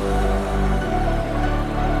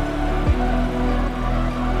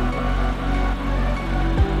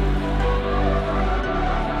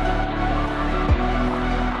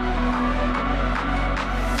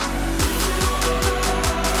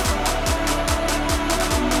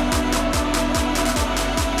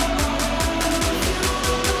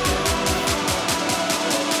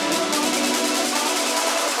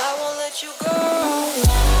 I won't let you go.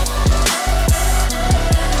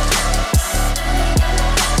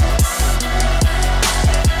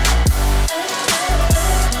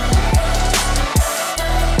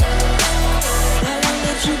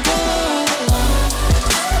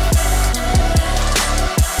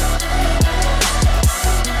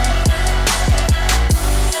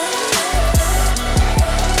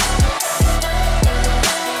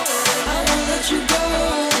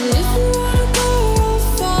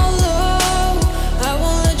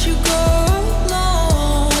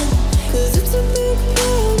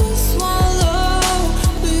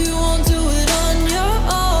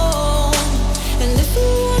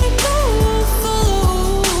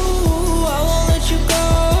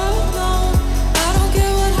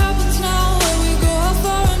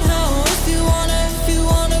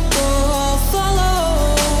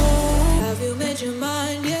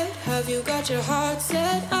 Your heart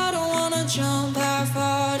set, I don't wanna jump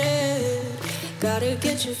half-hearted. Gotta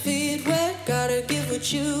get your feet wet, gotta give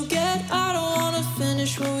what you get. I don't wanna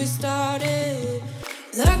finish what we started.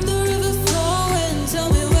 Like the river flowing, tell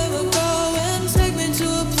me where we're going. Take me to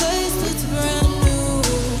a place that's brand new.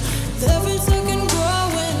 Every second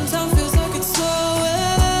growing, time feels like it's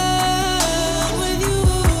slowing with you.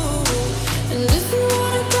 And if you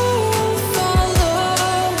wanna go, I'll follow.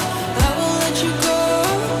 I won't let you go.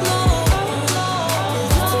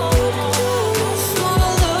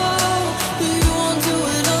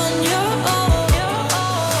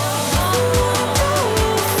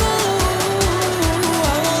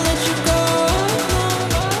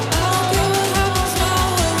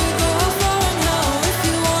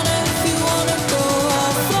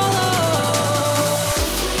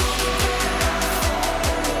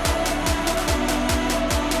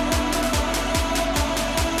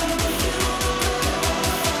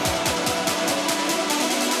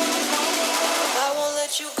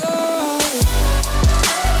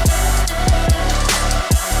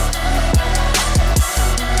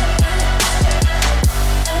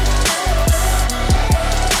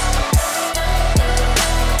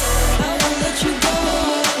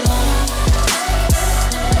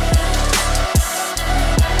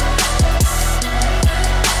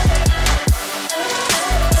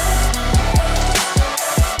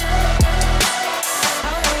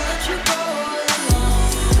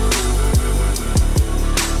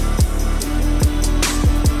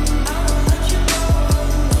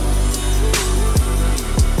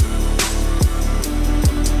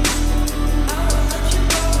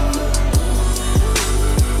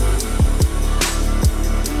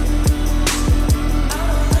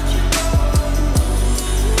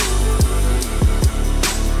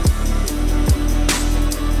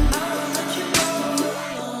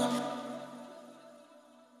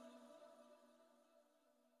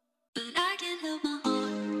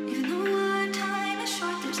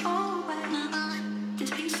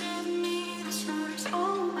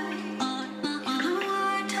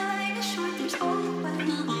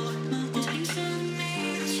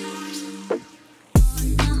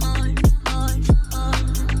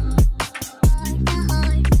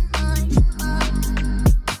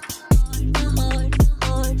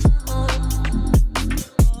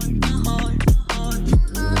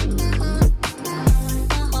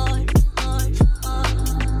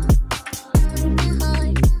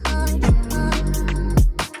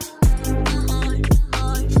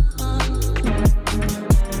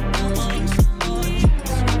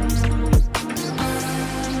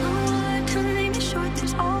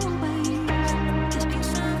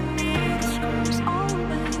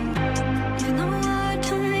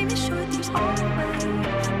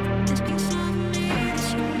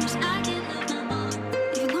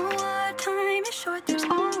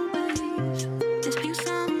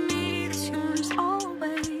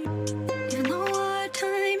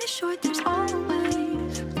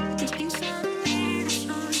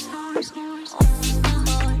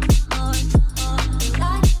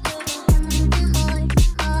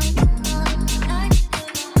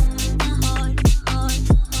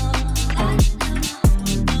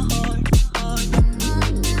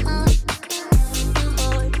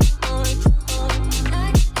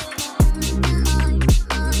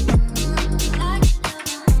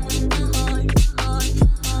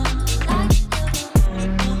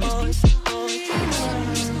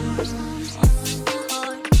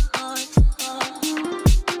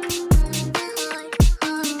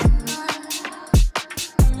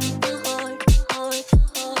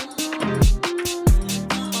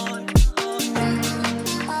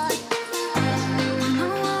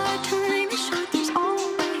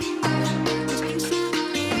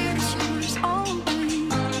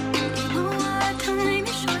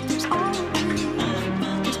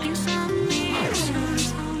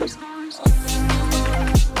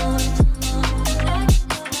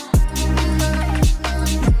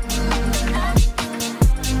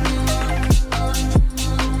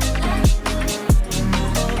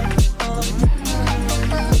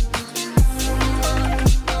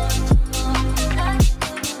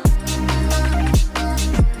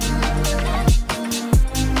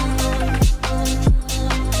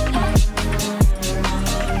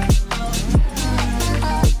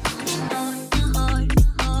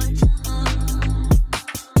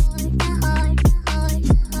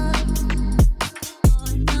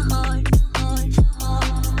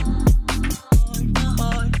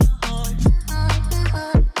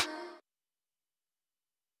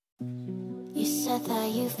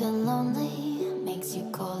 you've been lonely, makes you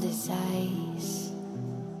cold as ice.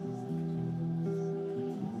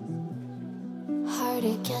 Hard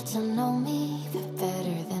to get to know me, but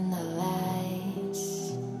better than the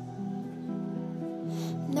lies.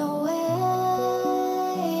 No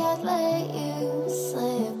way I'd let you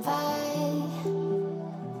slip by.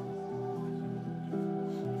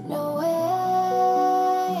 No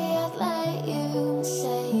way I'd let you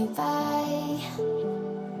say bye.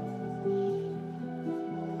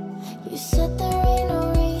 You said there ain't no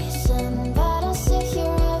reason, but I'll sit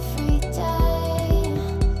here every day,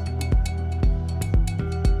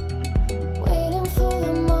 waiting for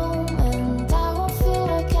the moment I won't feel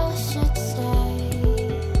like I should stay.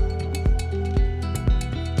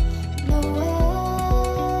 No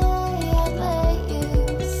way I'd let you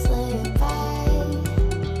slip by.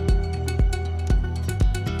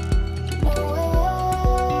 No way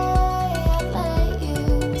I'd let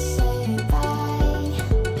you say bye.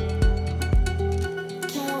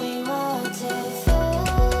 Can we watch it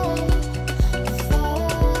fade,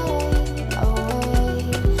 fade away?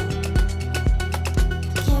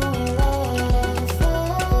 Can we let it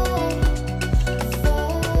fade,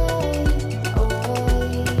 fade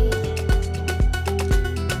away?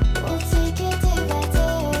 We'll take it day by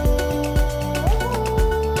day.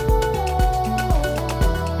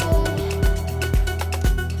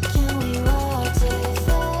 Can we watch it fade,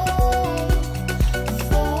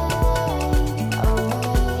 fade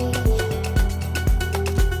away?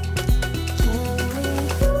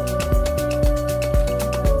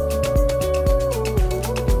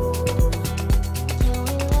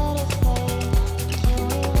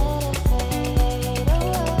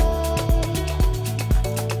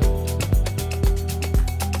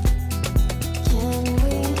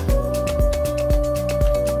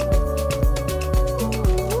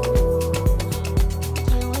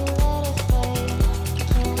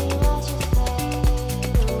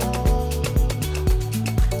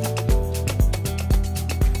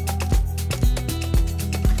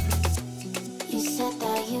 You said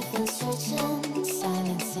that you've been searching,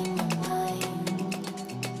 silencing your mind,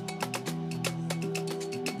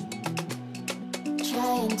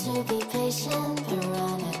 trying to be patient, but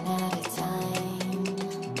running out of time.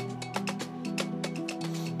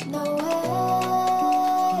 No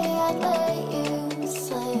way I'd let you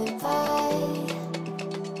slip by.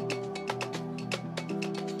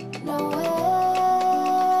 No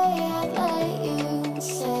way I'd let you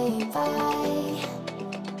say bye.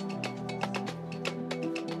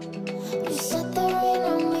 You said there ain't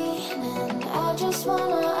no meaning, I just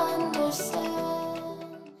wanna understand.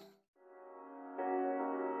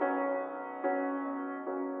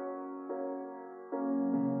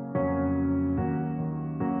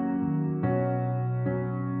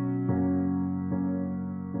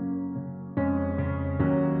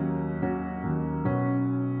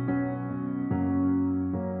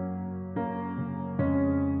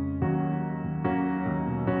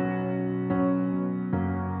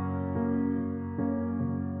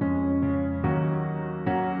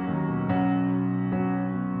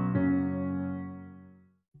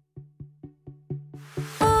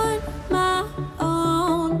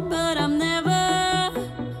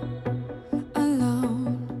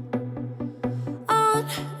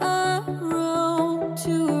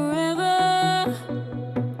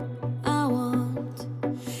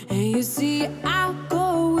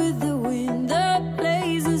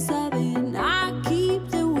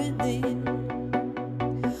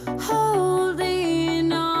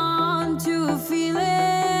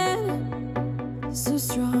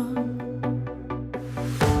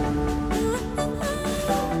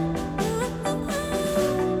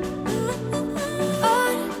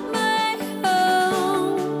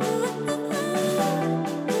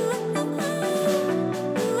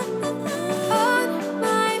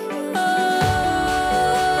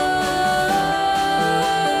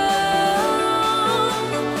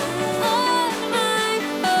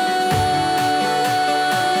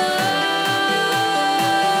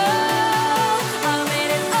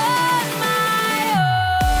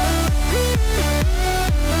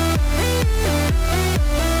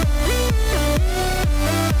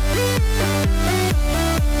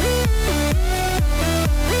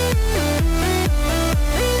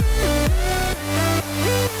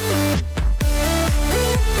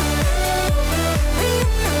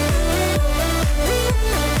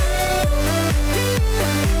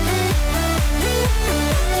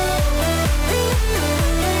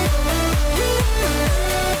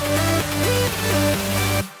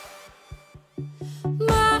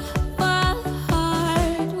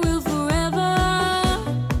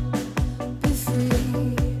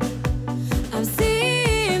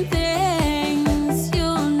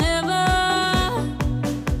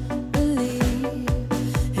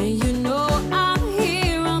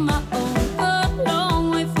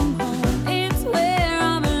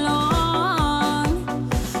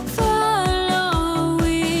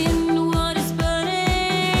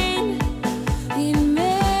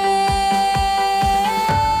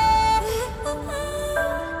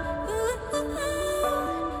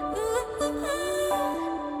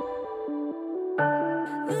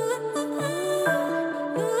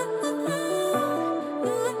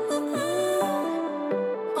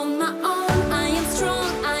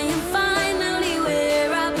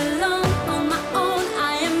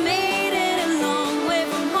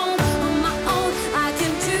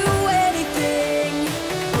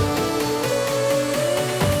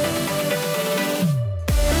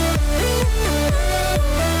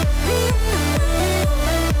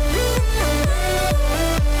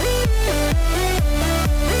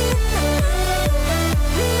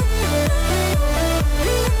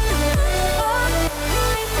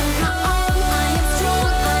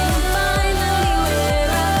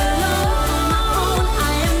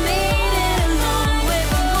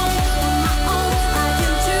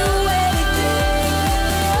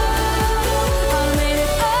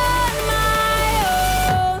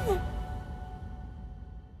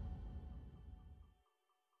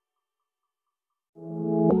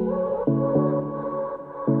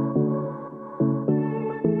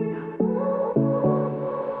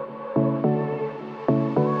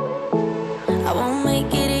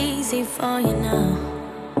 for you now.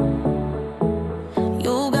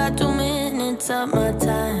 You got 2 minutes of my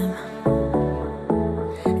time,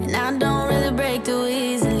 and I don't really break too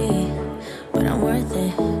easily, but I'm worth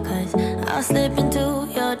it, 'cause I'll slip into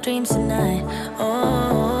your dreams tonight.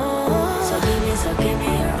 Oh, so give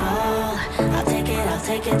me your all. I'll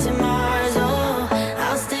take it to Mars. Oh,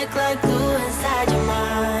 I'll stick like glue inside your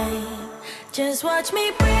mind. Just watch me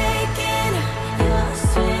breaking your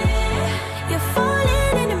sweat. You're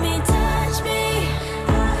falling into me, touch me.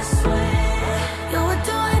 I swear you would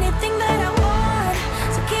do anything that I want,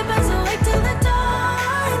 so keep us awake till the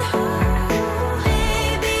dawn.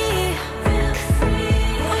 Baby, feel free.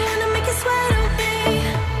 I wanna make you sweat on me.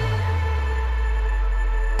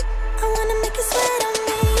 I wanna make you sweat on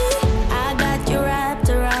me. I got you wrapped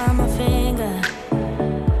around my finger,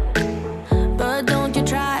 but don't you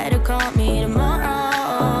try to call me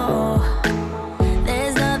tomorrow.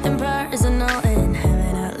 There's nothing personal in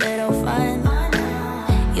having a little fun.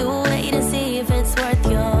 You wait and see if it's worth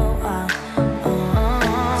your while.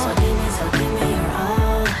 So give me your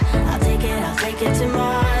all. I'll take it to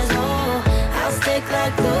Mars. Oh, I'll stick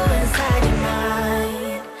like glue inside your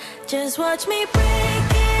mind. Just watch me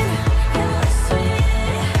breaking your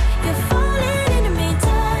sweat. You're falling into me,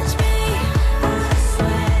 touch me. I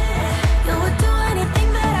swear you would do anything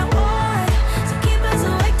that I want, so keep us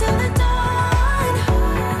awake till the dawn.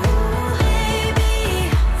 Baby,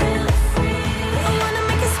 feel free. I wanna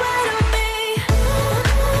make you sweat on me.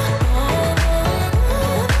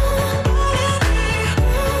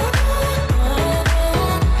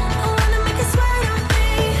 I wanna make you sweat on me.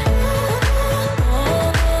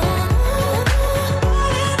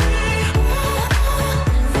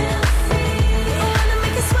 Feel free. I wanna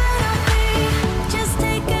make you sweat on me. Just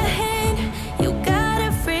take a hint, you got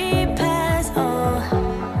a free pass. Oh,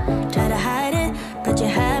 try to hide it, but you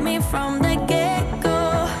had me from the get-go.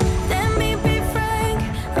 Let me be frank,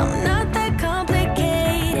 I'm not that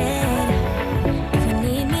complicated. If you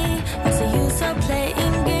need me, what's the use of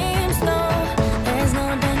playing games though? There's no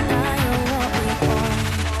denying what we want.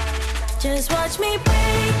 Just watch me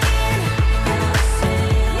breaking your sweat.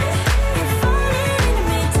 You're falling into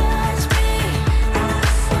me, touch me. I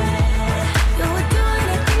swear you would do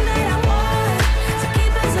anything that I want, so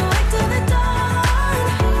keep us awake till the dawn.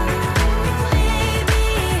 Baby,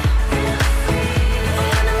 feel free. I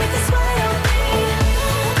wanna make you sweat on me.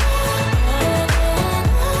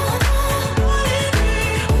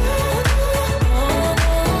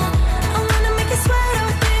 I wanna make you sweat on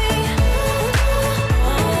me.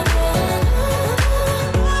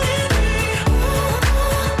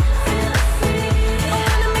 Feel free. I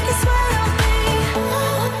wanna make you sweat on me.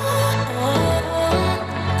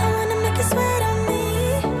 I wanna make you sweat on me.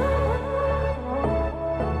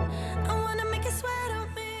 I wanna make you sweat on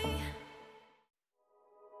me.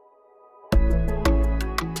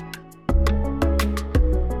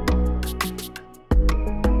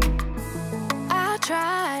 I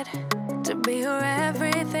tried to be your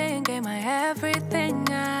everything, gave my everything,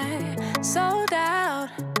 I sold out.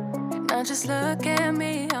 Now just look at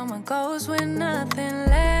me, I'm a ghost with nothing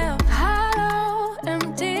left. Hollow,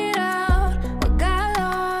 emptied out, what got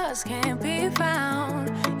lost can't be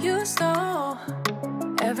found. You stole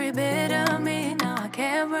every bit of me, now I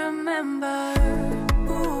can't remember.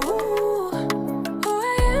 Ooh, who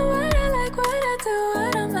I am, what I like, what I do,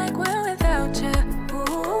 what I'm like when without you.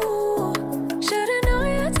 Ooh, should've known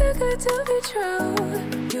you're too good to be true.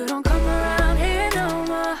 You don't come around here no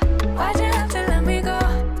more. Why'd you have to let me go?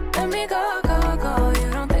 Let me go, go, go. You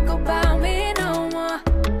don't think about me no more.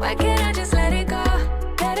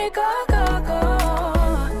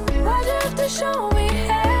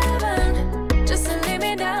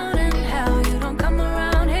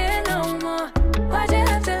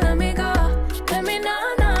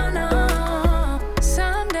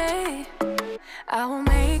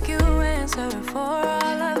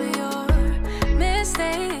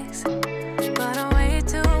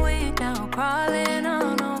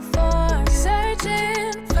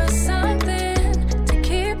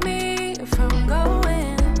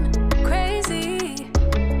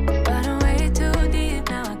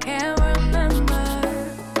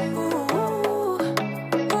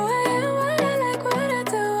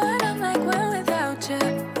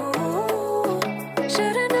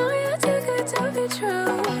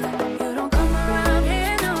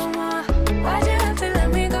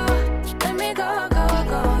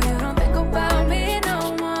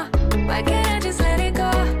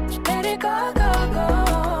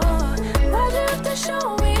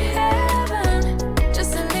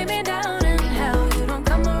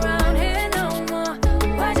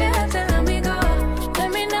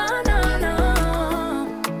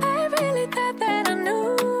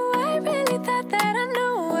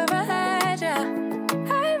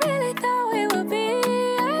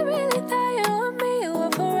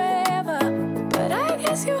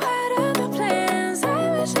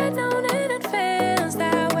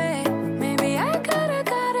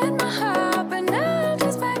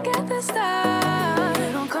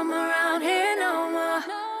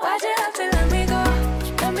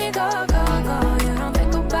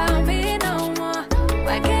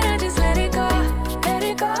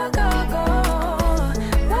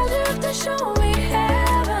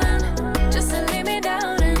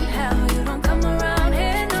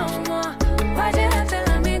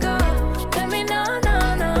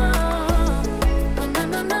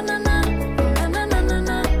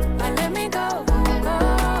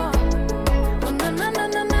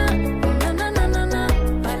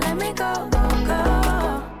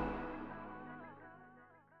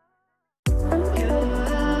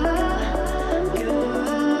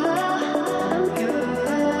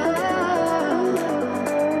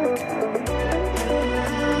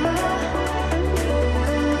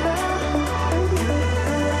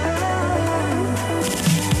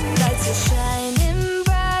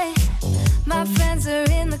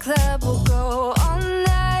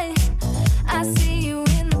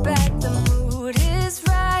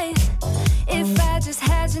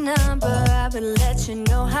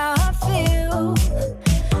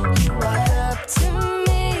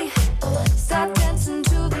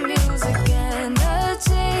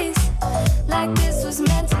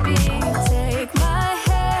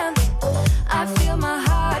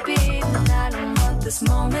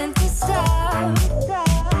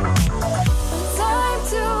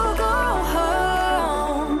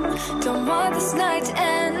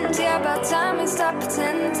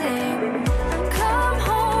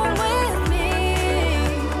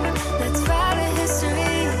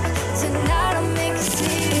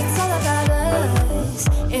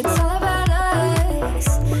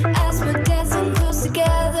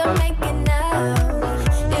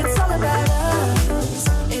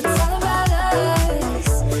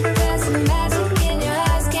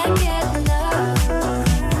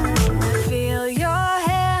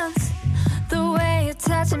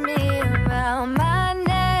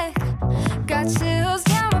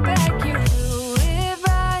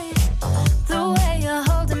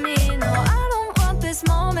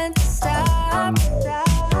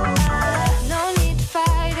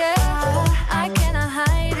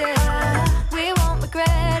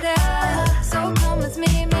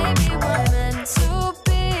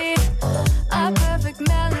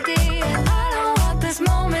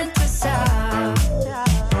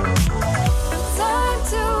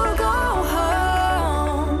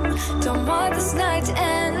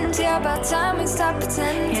 stop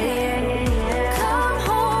pretending. Come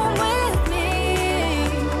home with me.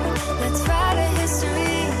 Let's write a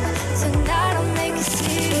history. Tonight I'll make you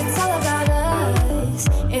see. It's all about us.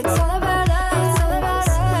 It's all about us. It's all about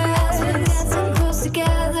us. As we're dancing close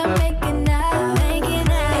together, making out, making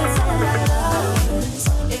out. It's all about us.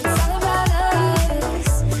 It's all about us.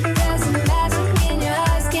 There's a magic in your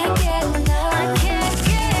eyes, can't get enough. I can't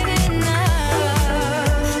get enough.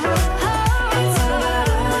 Oh, it's all about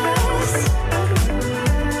us.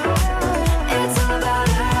 It's all about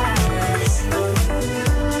us.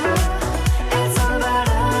 It's all about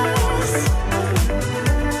us.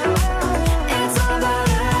 It's all about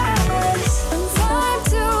us. Time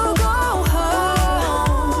to go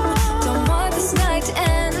home. Don't want this night to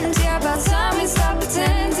end. Yeah, about time we stop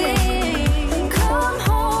pretending. Come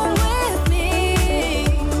home with me.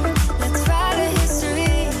 Let's write a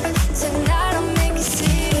history. Tonight I'll make you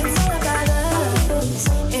see. It's all about us.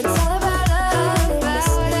 It's all about us.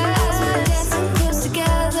 As we're dancing close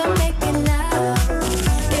together, making out.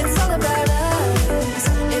 It's all about us.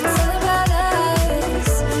 It's all about us.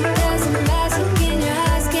 There's a magic in your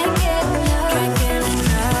eyes, can't get enough. Can't get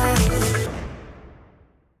enough.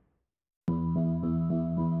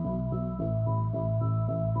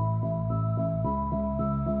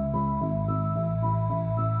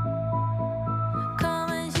 Come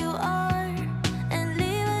as you are and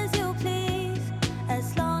leave as you please,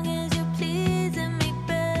 as long as you're pleasing me,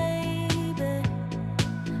 baby.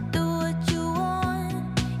 Do what you want,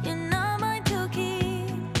 you're not mine to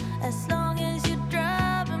keep, as long as you're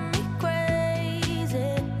driving me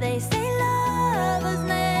crazy. They say lovers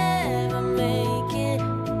never make it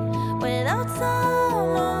without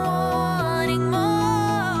someone wanting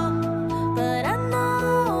more, but I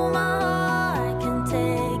know my heart can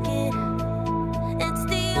take it. It's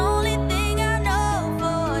the only thing I know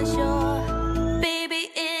for sure. Baby,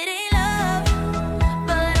 it ain't love,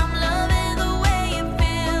 but I'm loving the way it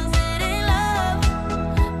feels. It ain't love,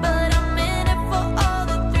 but I'm in it for all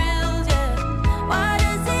the thrills, yeah. Why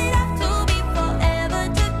does it have to be forever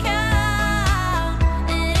to count?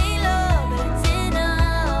 It ain't love, but it's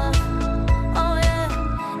enough. Oh yeah,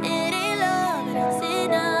 it ain't love, but it's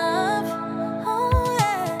enough. Oh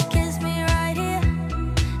yeah, kiss me right here,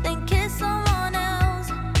 then kiss someone else.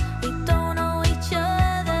 We don't know each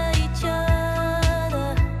other, each other.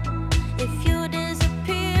 If you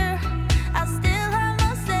disappear, I still have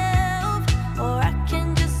myself, or I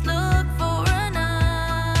can just look for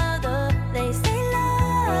another. They say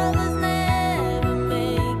lovers never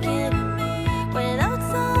make it without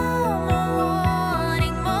someone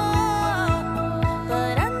wanting more,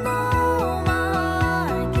 but I know my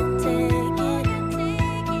heart can take it.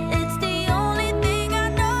 It's the only thing I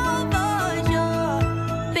know for sure.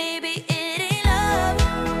 Baby, it ain't love,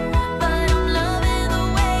 but I'm loving the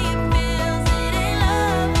way it feels. It ain't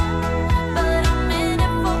love, but I'm in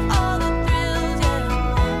it for all the thrills, yeah.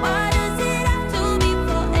 Why does it have to be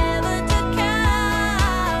forever to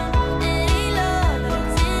count? It ain't love, but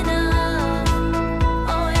it's enough.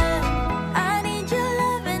 Oh yeah, I need your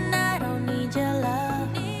love and I don't need your love.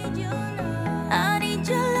 I need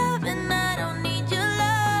your love and I don't need your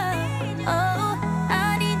love. Oh,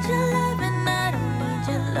 I need your love and I don't need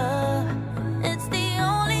your love. It's the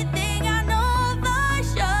only thing I know for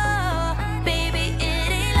sure. Baby, it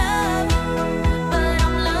ain't love, but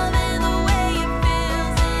I'm loving the way it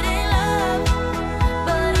feels. It ain't love,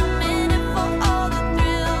 but I'm in it for all the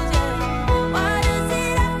thrills, yeah. Why does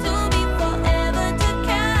it have to be forever to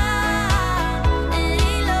count? It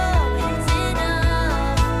ain't love, but it's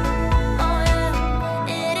enough. Oh yeah,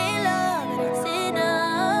 it ain't love, but it's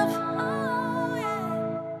enough. Oh yeah.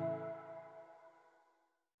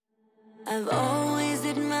 I've always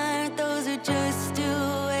admired those who just do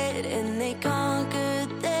it and they conquered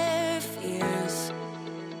their fears.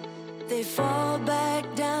 They fall back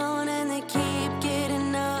down and they keep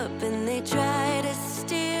getting up and they try to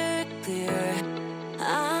steer clear.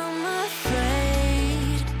 I'm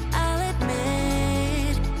afraid, I'll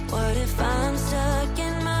admit. What if I'm stuck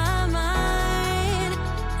in my mind?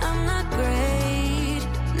 I'm not great,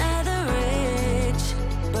 neither rich,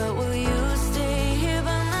 but will you stay here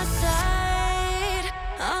by my side?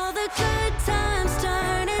 All the good times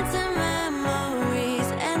turn into memories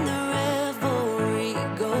and the revelry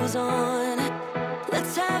goes on.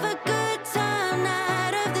 Let's have a good time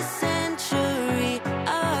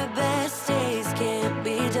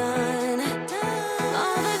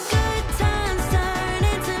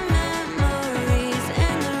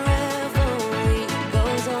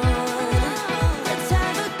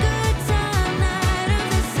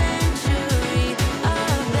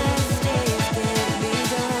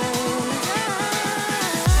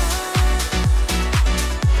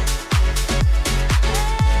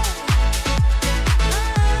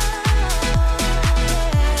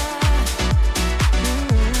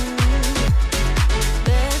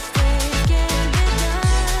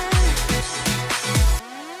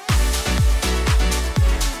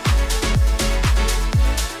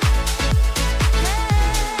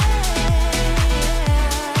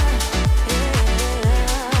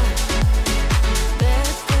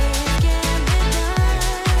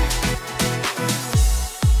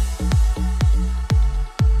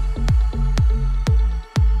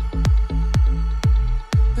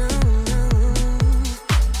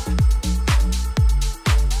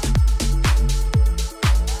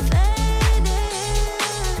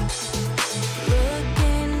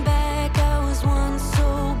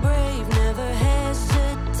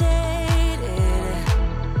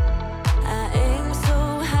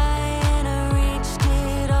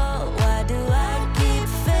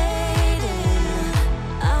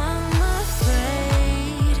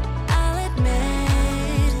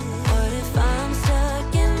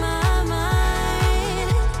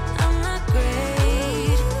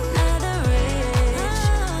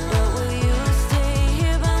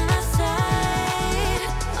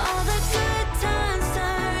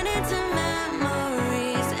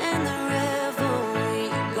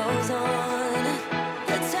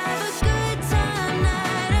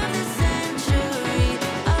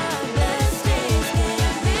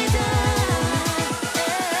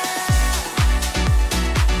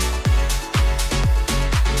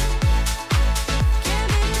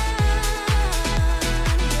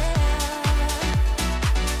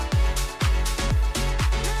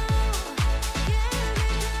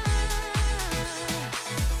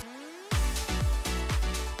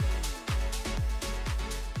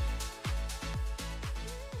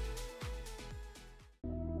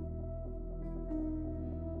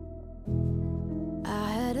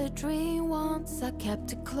dream once, I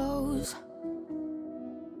kept it close.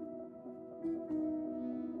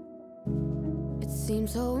 It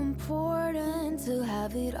seemed so important to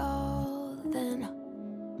have it all then.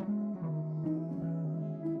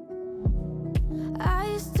 I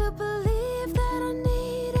used to believe that I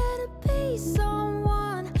needed to be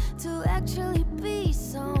someone to actually be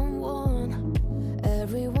someone.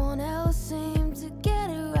 Everyone else seemed to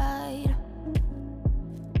get it right,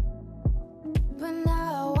 but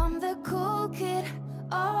now I'm the cool kid,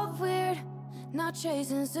 all weird, not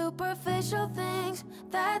chasing superficial things,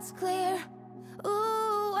 that's clear.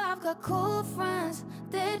 Ooh, I've got cool friends,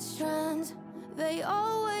 ditch trends, they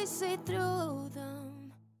always see through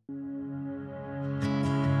them.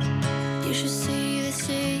 You should see the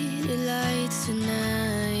city lights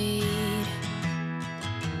tonight.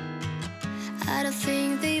 I don't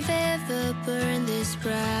think they've ever burned this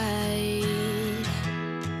bright.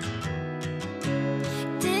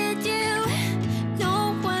 Did you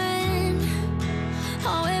know when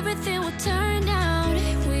how everything would turn out?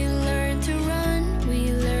 We learned to run,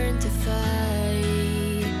 we learned to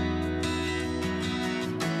fight.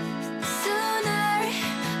 Sooner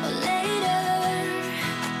or later,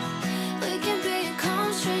 we can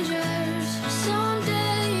become strangers.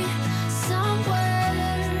 Someday,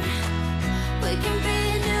 somewhere, we can be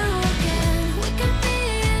new again. We can be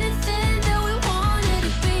anything that we wanted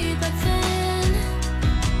to be back then.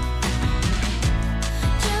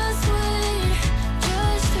 Just wait,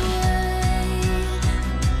 just wait.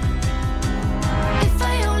 If I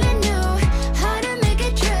only knew how to make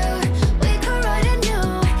it true, we could write a new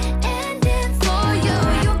ending for you.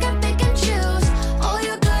 You can pick and choose. All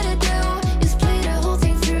you gotta do is play the whole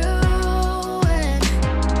thing through. And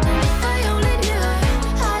if I only knew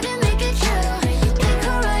how to make it true, we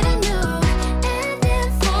could write a new ending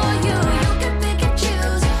for you. You can pick and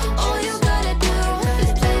choose. All you gotta do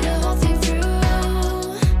is play the whole thing through.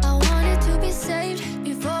 I wanted to be saved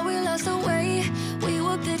before we lost our way. We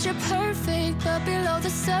were picture perfect, but below the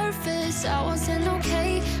surface, I wasn't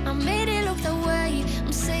okay. I made it look that way.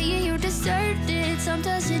 I'm saying you deserved it.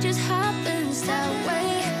 Sometimes it just happens that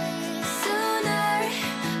way. Sooner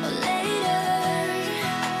or later,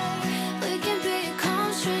 we can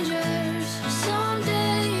become strangers.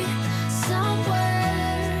 Someday,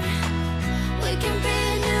 somewhere, we can be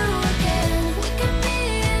new again. We can be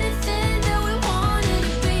anything that we wanted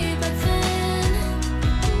to be back then.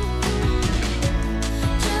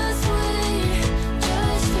 Just wait,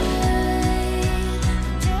 just wait.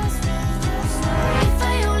 If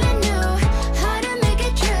I only knew how to make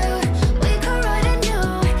it true, we could write a new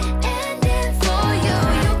ending for you.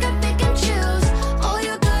 You can pick and choose. All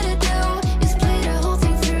you gotta do is play the whole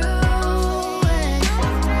thing through. And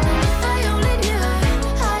if I only knew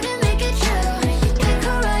how to make it true, we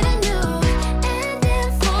could write a new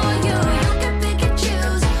ending for you. You can pick and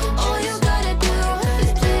choose. All you gotta do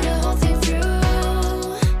is play the whole thing through.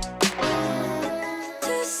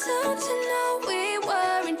 Too soon to know we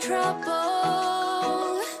were in trouble.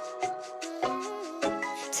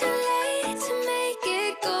 Too late to make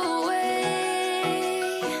it go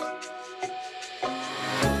away.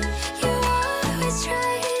 You always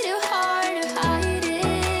try too hard to hide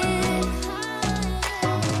it.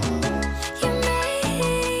 You made it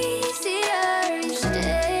easier each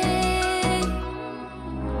day.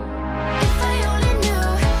 If I only knew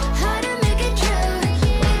how to make it true,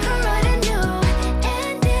 we could write a new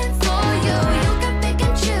ending for you. You can pick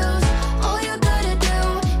and choose. All you gotta do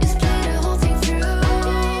is play the whole thing through.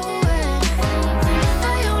 And if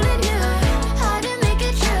I only knew how to make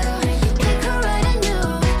it true, we could write a new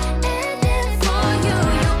ending for you.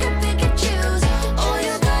 You can pick and choose. All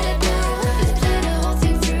you gotta do is play the whole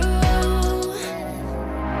thing through.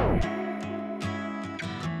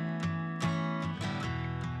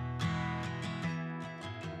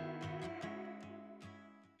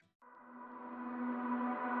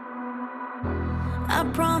 I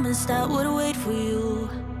promised I would wait for you,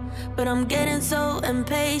 but I'm getting so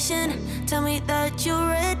impatient. Tell me that you're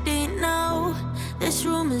ready now. This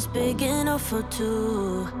room is big enough for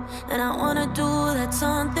two, and I wanna do that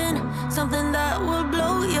something, something that will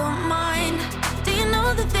blow your mind. Do you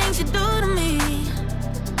know the things you do to me?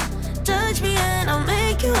 Touch me and I'll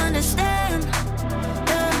make you understand.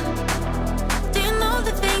 Yeah. Do you know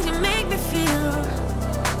the things you make me feel?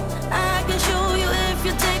 I can show you if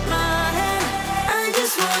you take my hand. I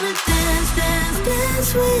just wanna dance, dance,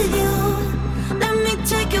 dance with you. Let me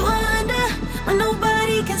take you under where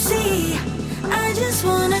nobody can see. I just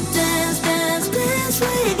wanna dance, dance, dance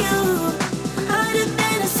with you. Harder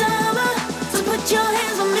than the summer, so put your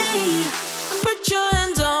hands on me. Put your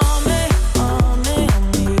hands on me, on me, on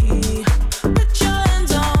me. Put your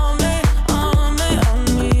hands on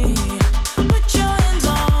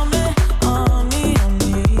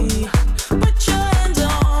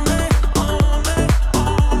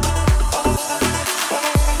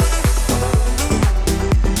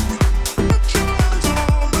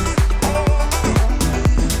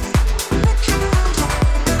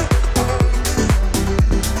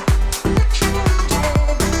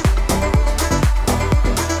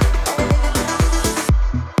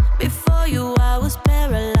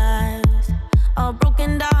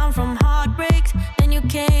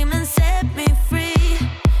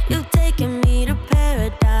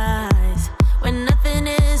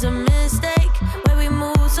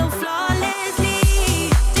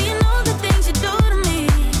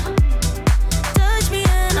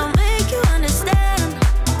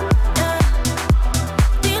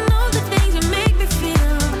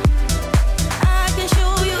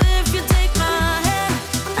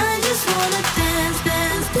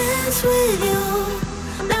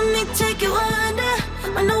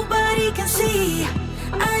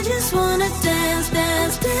just wanna dance,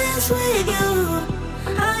 dance, dance with you.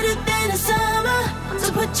 Hotter than the summer,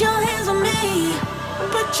 so put your hands on me.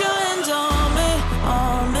 Put your hands on me,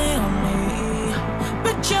 on me, on me.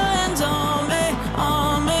 Put your hands on me,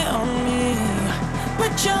 on me, on me.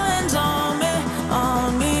 Put your hands on me,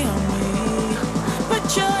 on me, on me. Put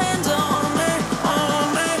your hands on me, on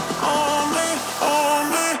me, on me, on me, on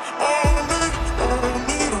me, on me, on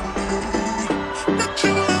me. Put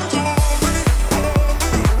your hands on me, on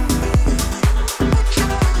me, on me. Put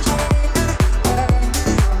your hands on me, on me.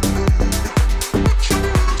 Put your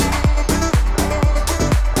hands on me,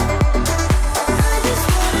 on me. I just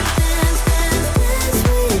wanna dance, dance, dance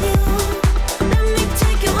with you. Let me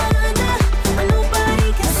take you under, where nobody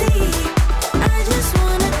can see. I just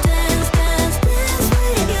wanna dance, dance, dance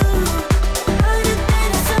with you. Hotter than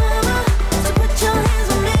the summer, so put your hands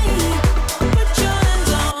on me. Put your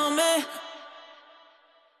hands on me.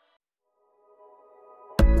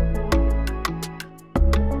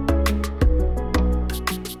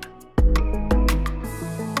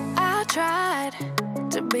 I tried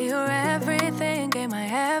to be your everything, gave my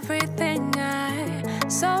everything, I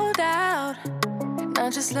sold out. Now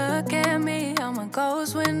just look at me, I'm a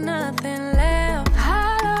ghost with nothing left.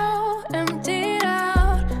 Hollow, emptied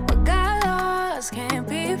out, what got lost can't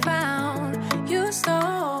be found. You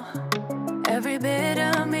stole every bit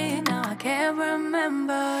of me, now I can't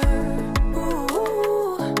remember.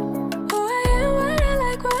 Ooh, who I am, what I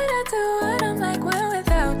like, what I do, what I'm like when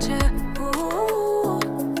without you. Ooh,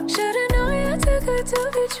 should've known you're too good to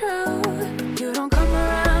be true. You don't come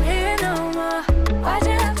around here no more. Why'd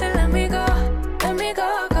you have to let me go? Let me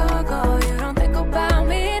go, go, go. You don't think about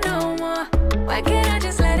me no more. Why can't I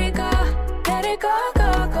just let it go? Let it go,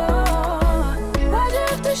 go, go. Why'd you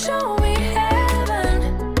have to show me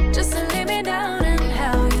heaven just to leave me down in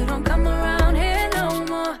hell? You don't come around here no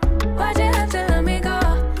more. Why'd you have to let me go?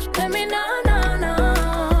 Let me know, no, no.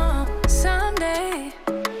 Someday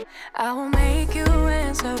I will make you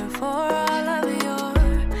answer for all of your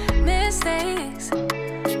mistakes,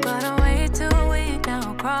 but I'm way too weak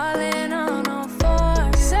now, crawling on all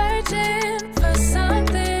fours, searching for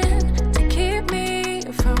something to keep me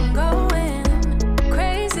from going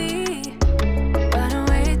crazy. But I'm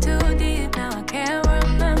way too deep now, I can't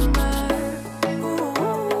remember. Ooh,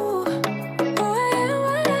 who I am,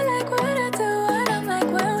 what I like, what I do, what I'm like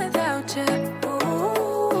when without you.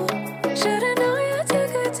 Ooh, should've known you're too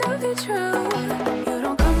good to be true. You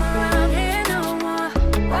don't come around here no more.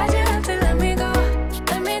 Why'd you have to let me go?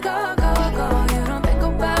 Let me go, go, go. You don't think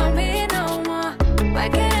about me no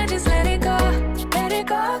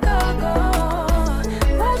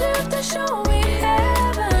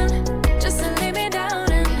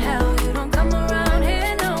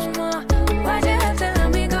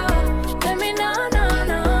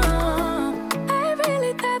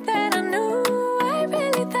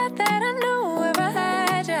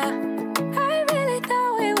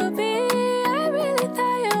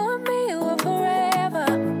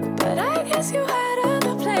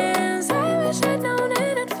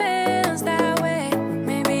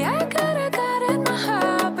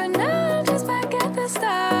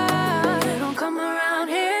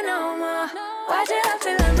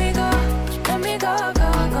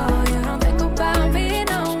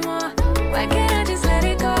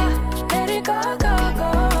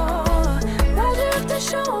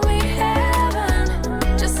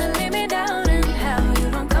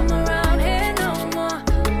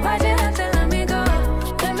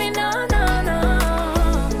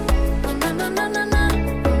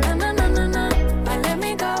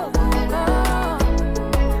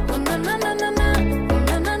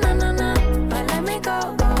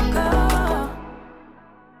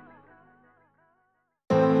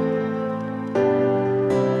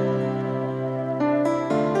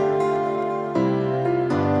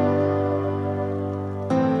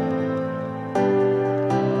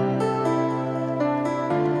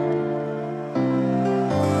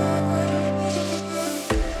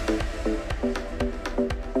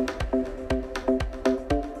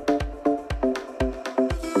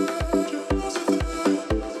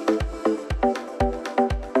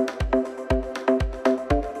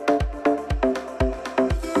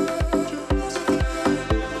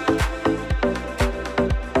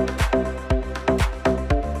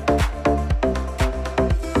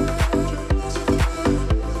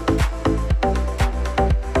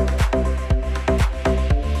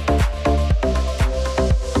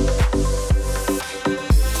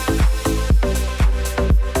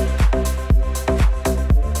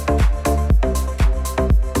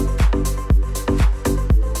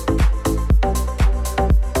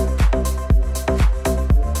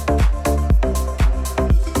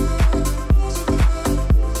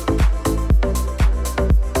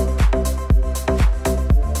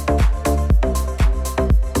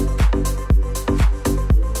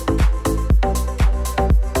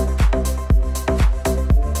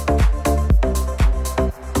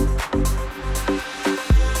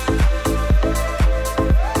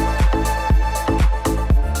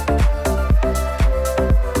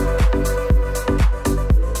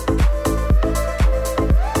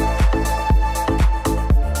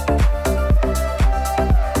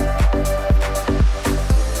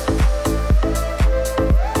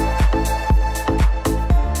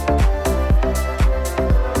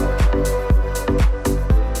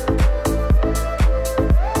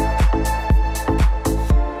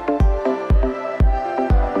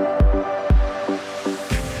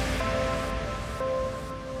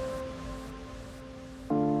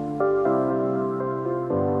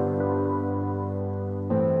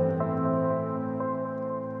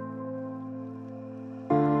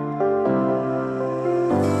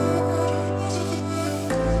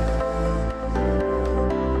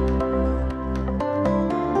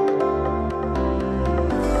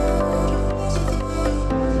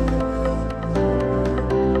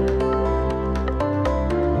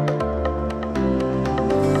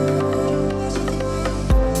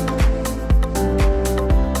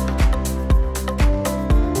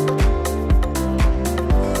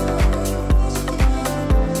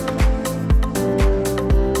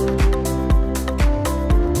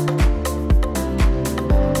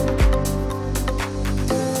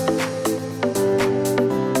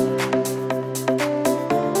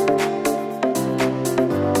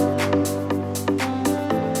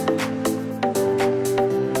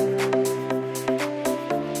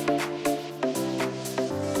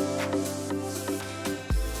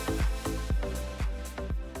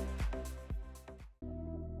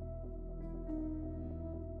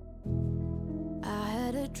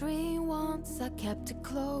dream once, I kept it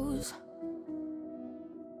close.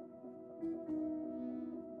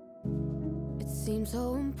 It seemed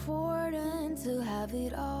so important to have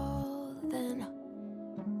it all then.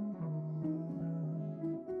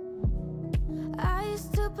 I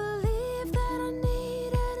used to believe that I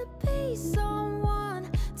needed to be someone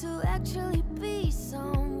to actually be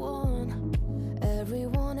someone.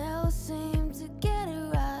 Everyone else seemed to get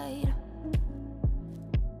it right,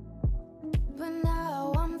 but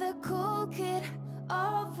now I'm the cool kid,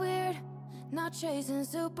 all weird, not chasing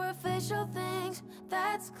superficial things,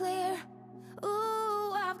 that's clear.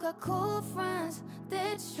 Ooh, I've got cool friends,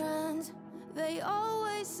 ditch trends, they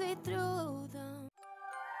always see through them.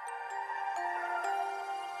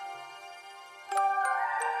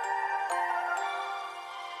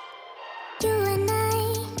 You and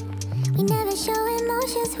I, we never show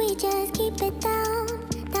emotions, we just keep it down,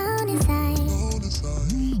 down inside.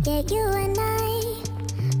 Yeah, you and I,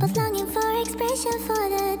 both longing for expression for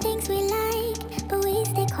the things we like, but we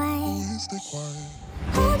stay quiet.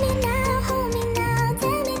 Hold me now,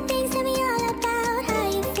 tell me things, tell me all about how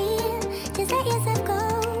you feel. Just let yourself go.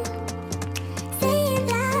 Say it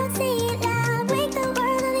loud, wake the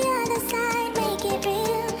world on the other side, make it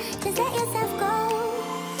real. Just let yourself go.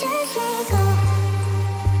 Just let go.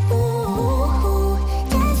 Ooh,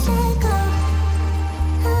 just let go.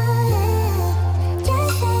 Oh yeah,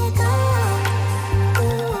 just let go.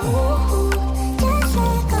 Ooh, just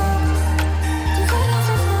let go. Just let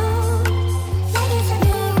yourself go. Let yourself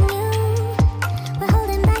be you. We're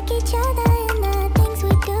holding back each other in the things we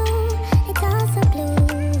do. It's all so blue.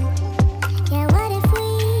 Yeah, what if we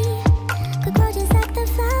could grow just like the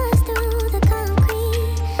flowers through the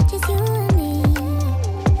concrete? Just you and me.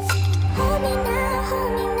 Hold me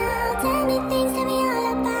now, tell me things, tell me all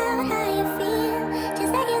about how you feel.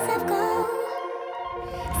 Just let yourself go.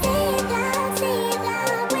 Say it loud,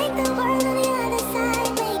 wake the world on the other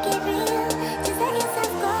side, make it real. Just let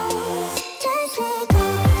yourself go. Just let go.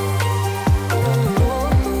 Ooh,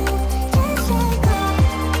 just let go.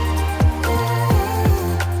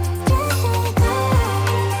 Just let go.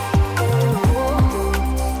 Ooh,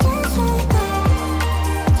 just let go.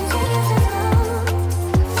 Just let yourself go.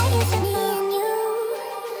 Let yourself be in you.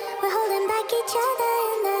 We're holding back each other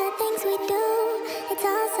in the things we do. It's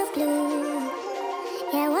all so blue.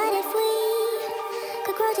 Yeah, what if we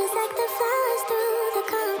could grow just like the flowers through the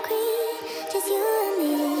concrete? Just you and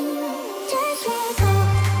me. Just let go.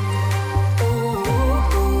 Ooh,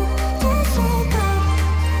 just let go.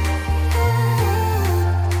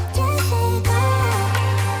 Just let go.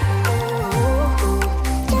 Ooh,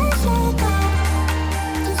 just let go.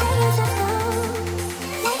 Just let yourself go.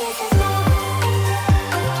 Let yourself go.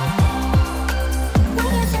 Let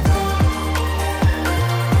yourself go.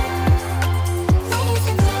 Let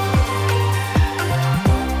yourself go.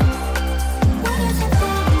 Let yourself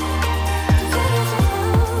go. Just let yourself go.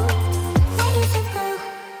 Let yourself go.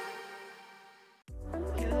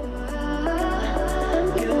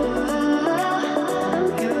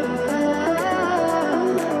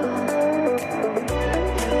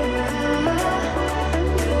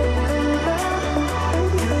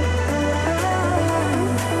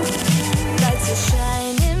 Lights are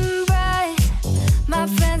shining bright. My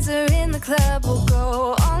friends are in the club, we'll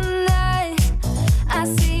go all night. I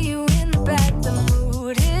see you in the back, the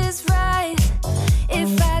mood is right.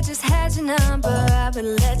 If I just had your number, I would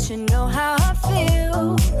let you know how I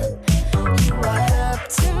feel. You walk up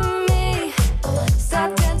to me,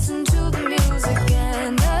 start dancing to the music,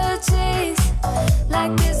 energies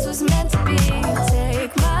like this was meant to be.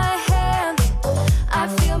 Take my hand, I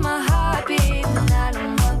feel my heart beat, and I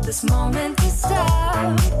don't want this moment to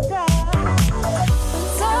stop.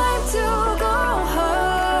 Time to go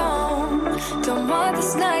home, don't want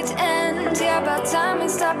this night to end. Yeah, about time we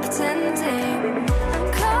stop pretending.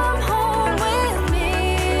 Come home with me,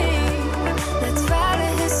 let's write a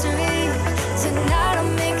history. Tonight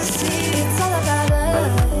I'll make you see. It's all about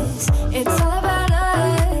us, it's all about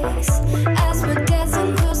us. As we're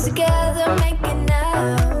dancing close together, making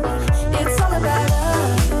out. It's all about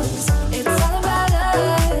us, it's all about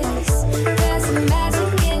us. There's a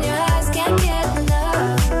magic in your eyes, can't get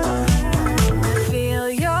enough. Feel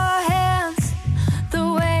your hands, the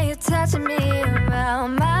way you're touching me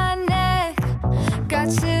around my neck.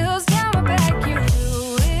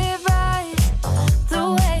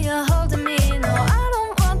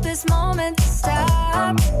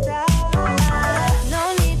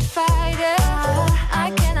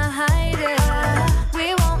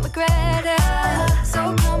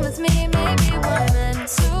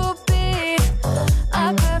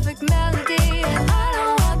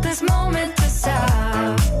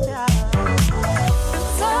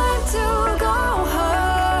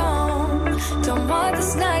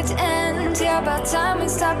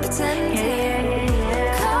 stop pretending.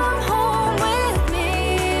 Come home with me.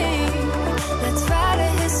 Let's write a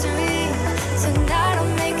history. Tonight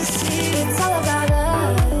I'll make you see. It's all about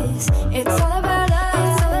us. It's all about us.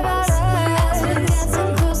 It's all about us. As we're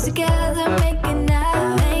dancing close together, making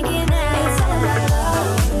out, making out. It's all about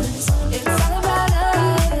us. It's all about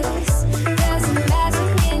us. There's a magic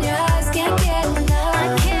in your eyes, can't get enough. I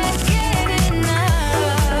can't get enough.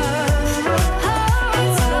 Oh,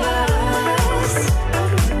 it's all about us.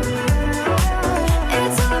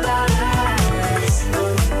 It's all about us.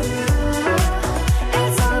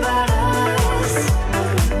 It's all about us.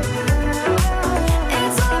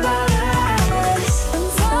 It's all about us.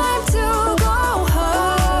 Time to go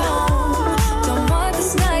home. Don't want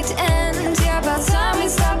this night to end. Yeah, about time we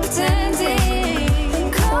stop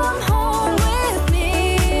pretending. Come home with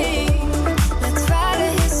me. Let's write a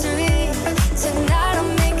history. Tonight I'll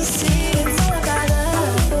make you see. It's all about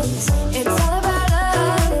us. It's all about us.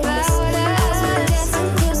 As we're dancing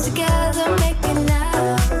close together, making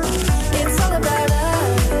out. It's all about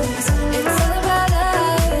us. It's all about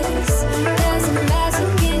us. There's a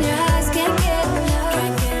magic in your eyes, can't get enough.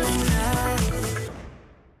 Can't get enough.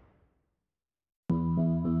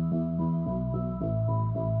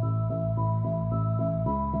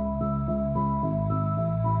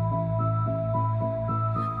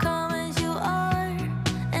 Come as you are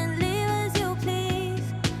and leave as you please,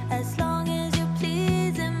 as long as you're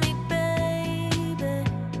pleasing me, baby.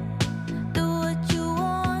 Do what you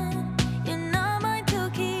want, you're not mine to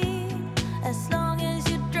keep, as long as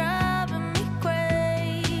you're driving me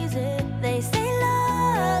crazy. They say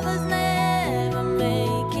lovers never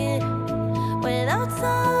make it without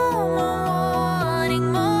someone wanting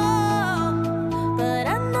more, but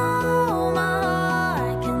I know my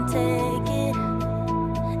heart can take it.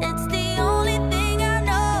 It's the only thing I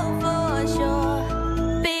know for sure.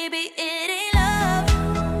 Baby, it ain't love,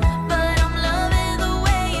 but I'm loving the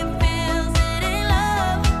way it feels. It ain't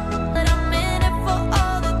love, but I'm in it for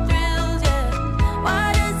all the thrills, yeah. Why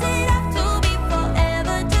does it have to be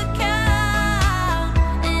forever to count?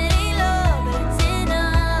 It ain't love, but it's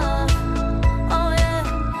enough. Oh yeah,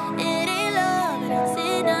 it ain't love, but it's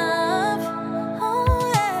enough.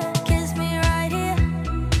 Oh yeah, kiss me right here,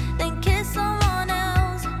 then kiss someone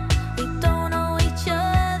else. We don't know each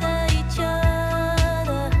other, each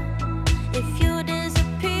other. If you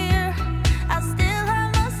disappear, I still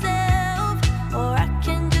have myself, or I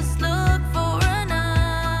can just look for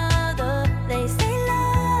another. They say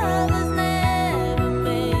lovers never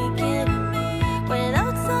make it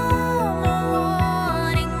without someone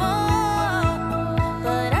wanting more,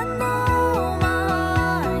 but I know my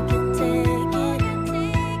heart can take it.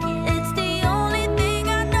 It's the only thing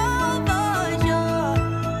I know for sure.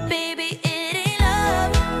 Baby, it ain't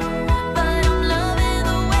love, but I'm loving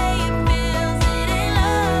the way it feels. It ain't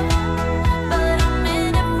love, but I'm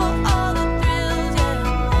in it for all the thrills, yeah.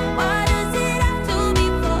 Why does it have to be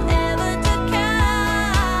forever to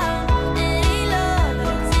count? It ain't love, but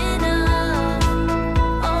it's enough.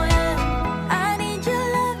 Oh yeah, I need your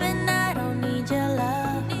love and I don't need your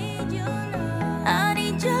love. I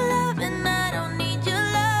need your love and I don't need your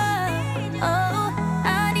love. Oh,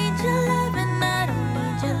 I need your love and I don't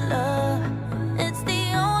need your love. It's the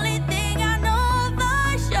only thing I know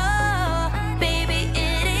for sure. Baby,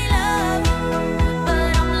 it ain't love,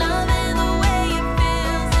 but I'm loving the way it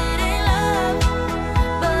feels. It ain't love,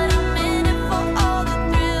 but I'm in it for all the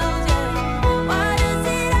thrills, yeah. Why does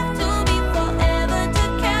it have to be forever to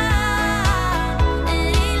count?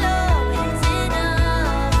 It ain't love, but it's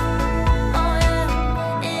enough. Oh yeah,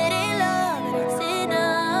 it ain't love, but it's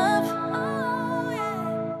enough. Oh yeah.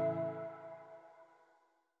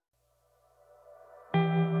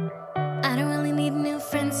 I don't really need a new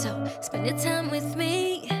friend, so spend your time with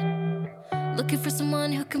me. Looking for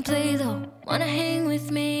someone who can play though, wanna hang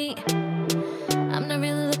with me. I'm not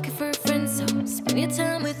really looking for a friend, so spend your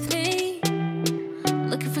time with me.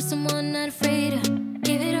 Looking for someone not afraid to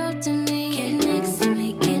give it all to me. Get next to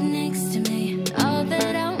me, get next to me. All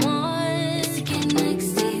that I want is to get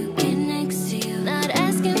next to you, get next to you. Not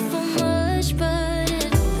asking for much, but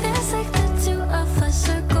it feels like the two of us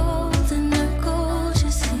are golden, are gold,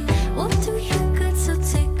 you see. We'll do you good, so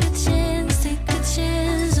take a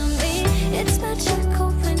chance on me. It's magical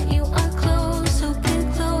when you are close, so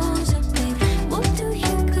get close.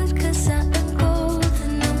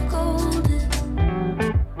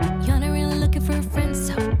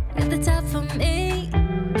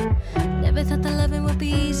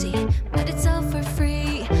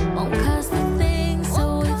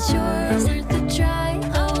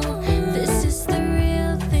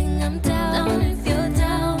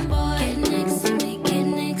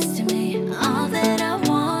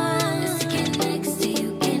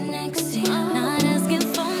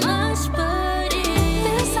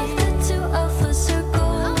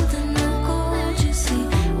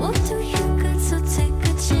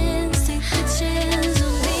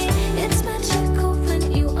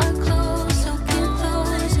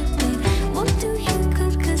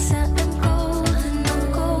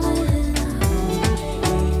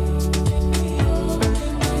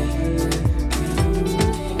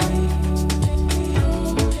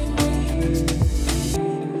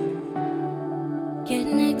 Get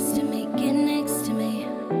next to me, get next to me.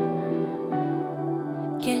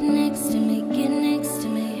 Get next to me, get next to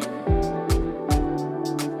me.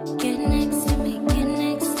 Get next to me, get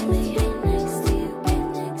next to me. Get next to you, get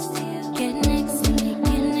next to you. Get next to me,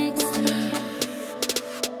 get next to me.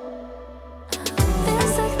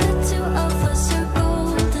 Feels like the two of us are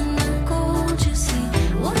golden and gold, you see.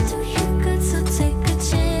 What do you got? So take a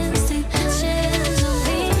chance on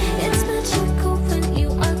me. It's magical when you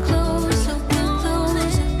are close, so get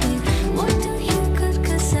close to me. What do you got?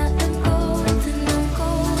 'Cause I am golden, I'm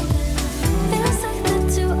golden. Feels like the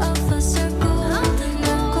two of us are golden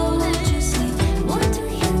and gold, you see. What do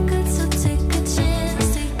you got? So take a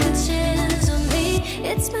chance on me.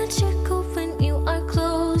 It's magical when you are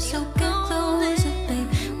close, so get close to me.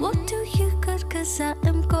 What do you got? 'Cause I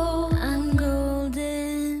am gold, I'm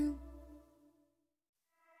golden.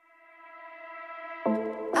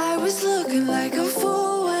 I was looking like a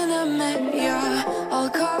fool when I met ya, all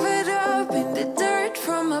covered up in the dirt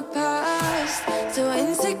from my past. So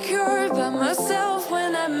insecure by myself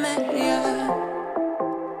when I met ya.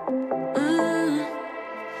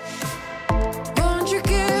 Won't you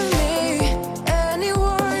give me any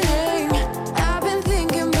warning? I've been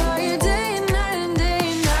thinking about you day and night and day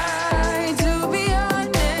and night. To be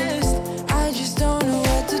honest, I just don't know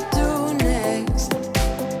what to do next.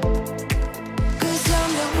 'Cause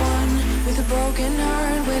I'm the one with a broken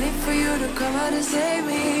heart, waiting for you to come out and save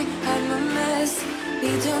me. I'm a mess,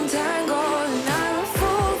 need to untangle, and I'm a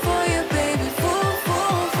fool for you, baby. Fool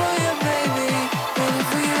for you, baby. Waiting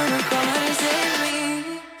for you to come out and save me.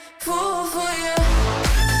 Fool for you.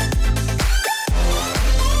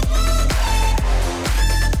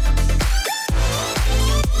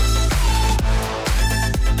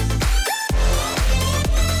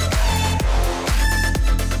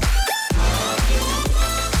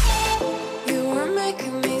 You were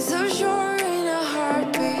making me so sure in a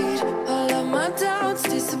heartbeat. All of my doubts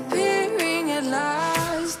disappearing at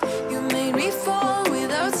last. You made me fall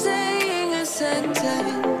without saying a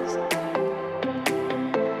sentence.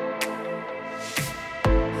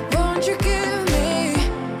 Won't you give me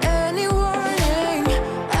any warning?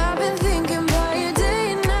 I've been thinking about you day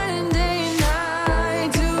and night and day and night.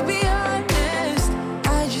 To be honest,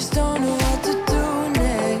 I just don't know what to do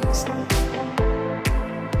next.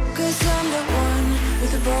 'Cause I'm the one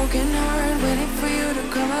with a broken heart, waiting for you to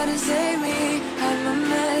come out and save me. I'm a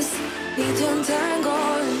mess, need to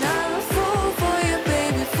untangle, and I'm a fool for you,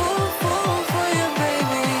 baby. Fool for you,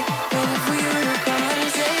 baby. Waiting for you to come out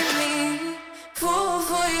and save me. Fool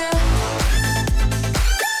for you.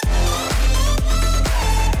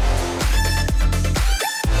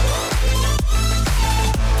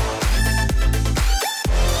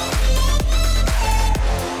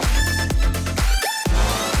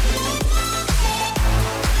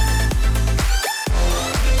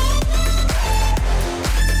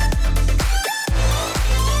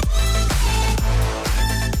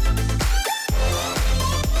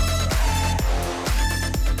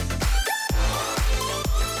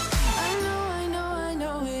 I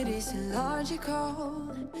know it isn't logical.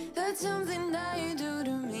 That something that you do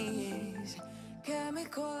to me is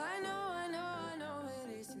chemical. I know it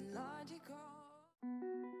isn't logical.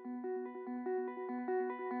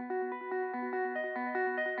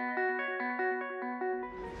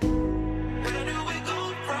 Where do we go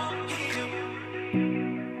from here?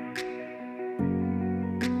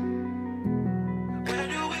 Where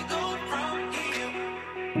do we go from here?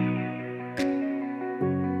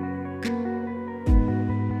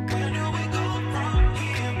 Where do we go from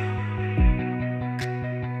here?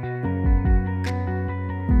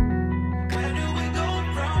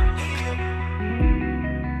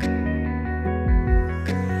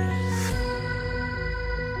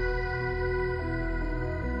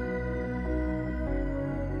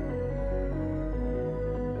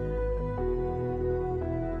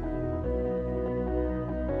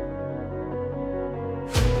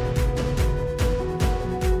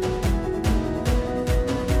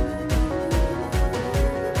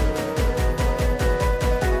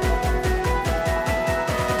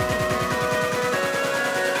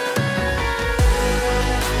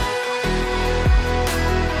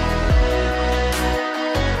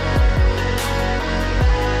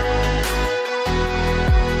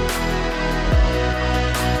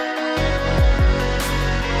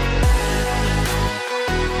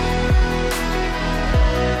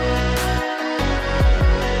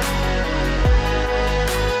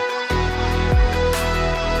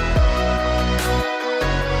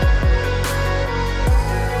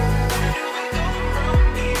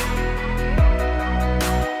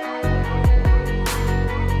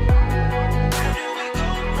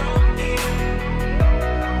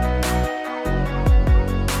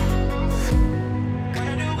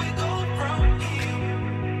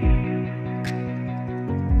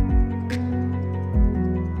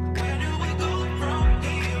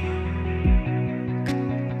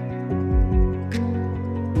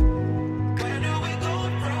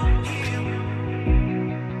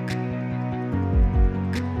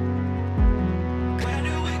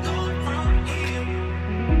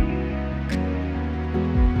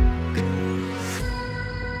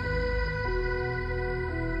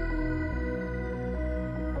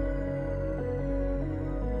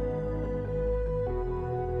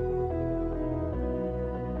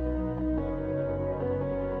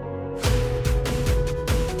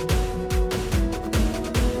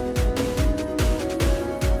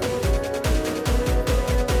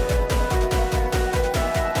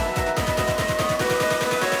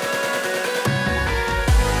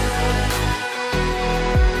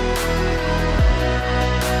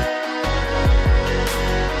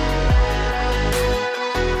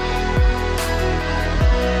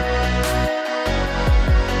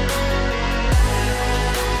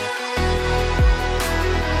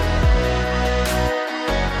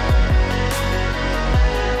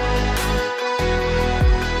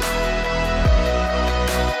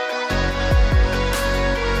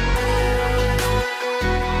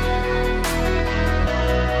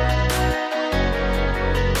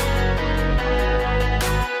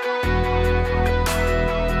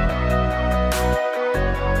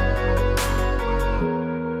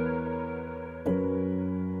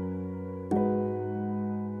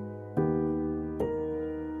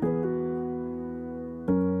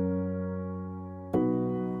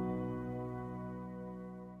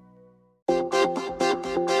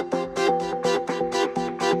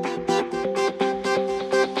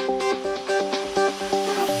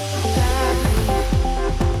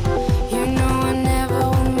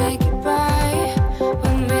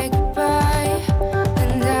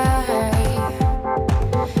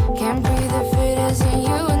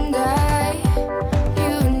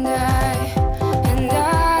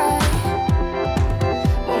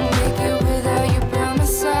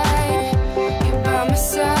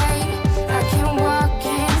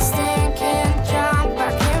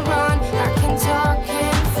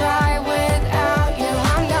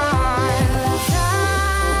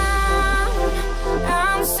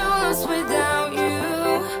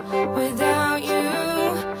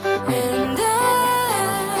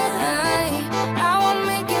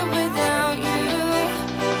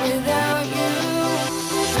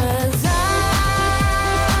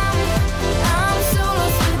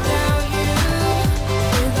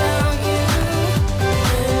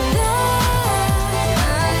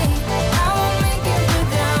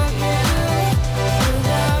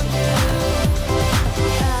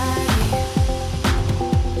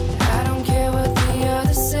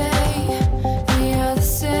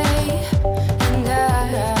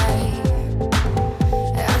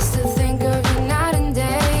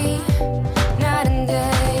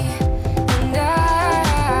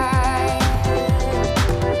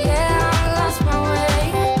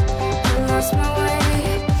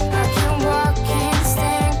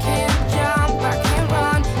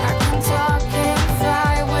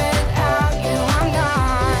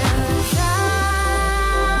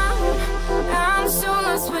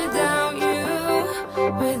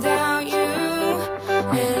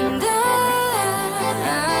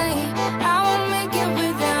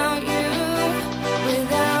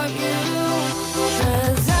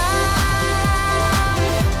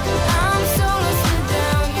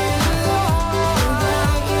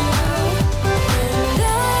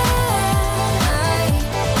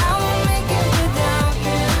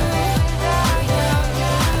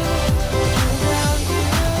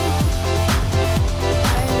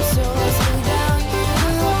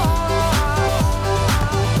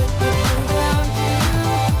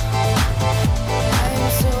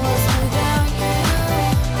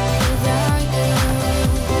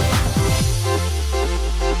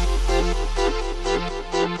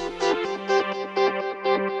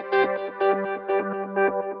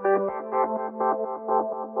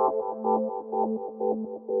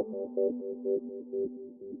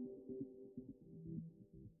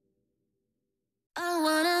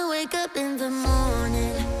 wake up in the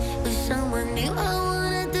morning with someone new. I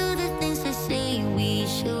wanna do the things they say we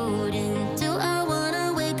shouldn't do. I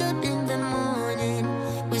wanna wake up in the morning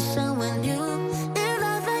with someone new. Live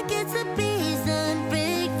life like it's a piece and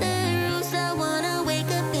break the rules. I wanna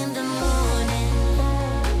wake up in the morning.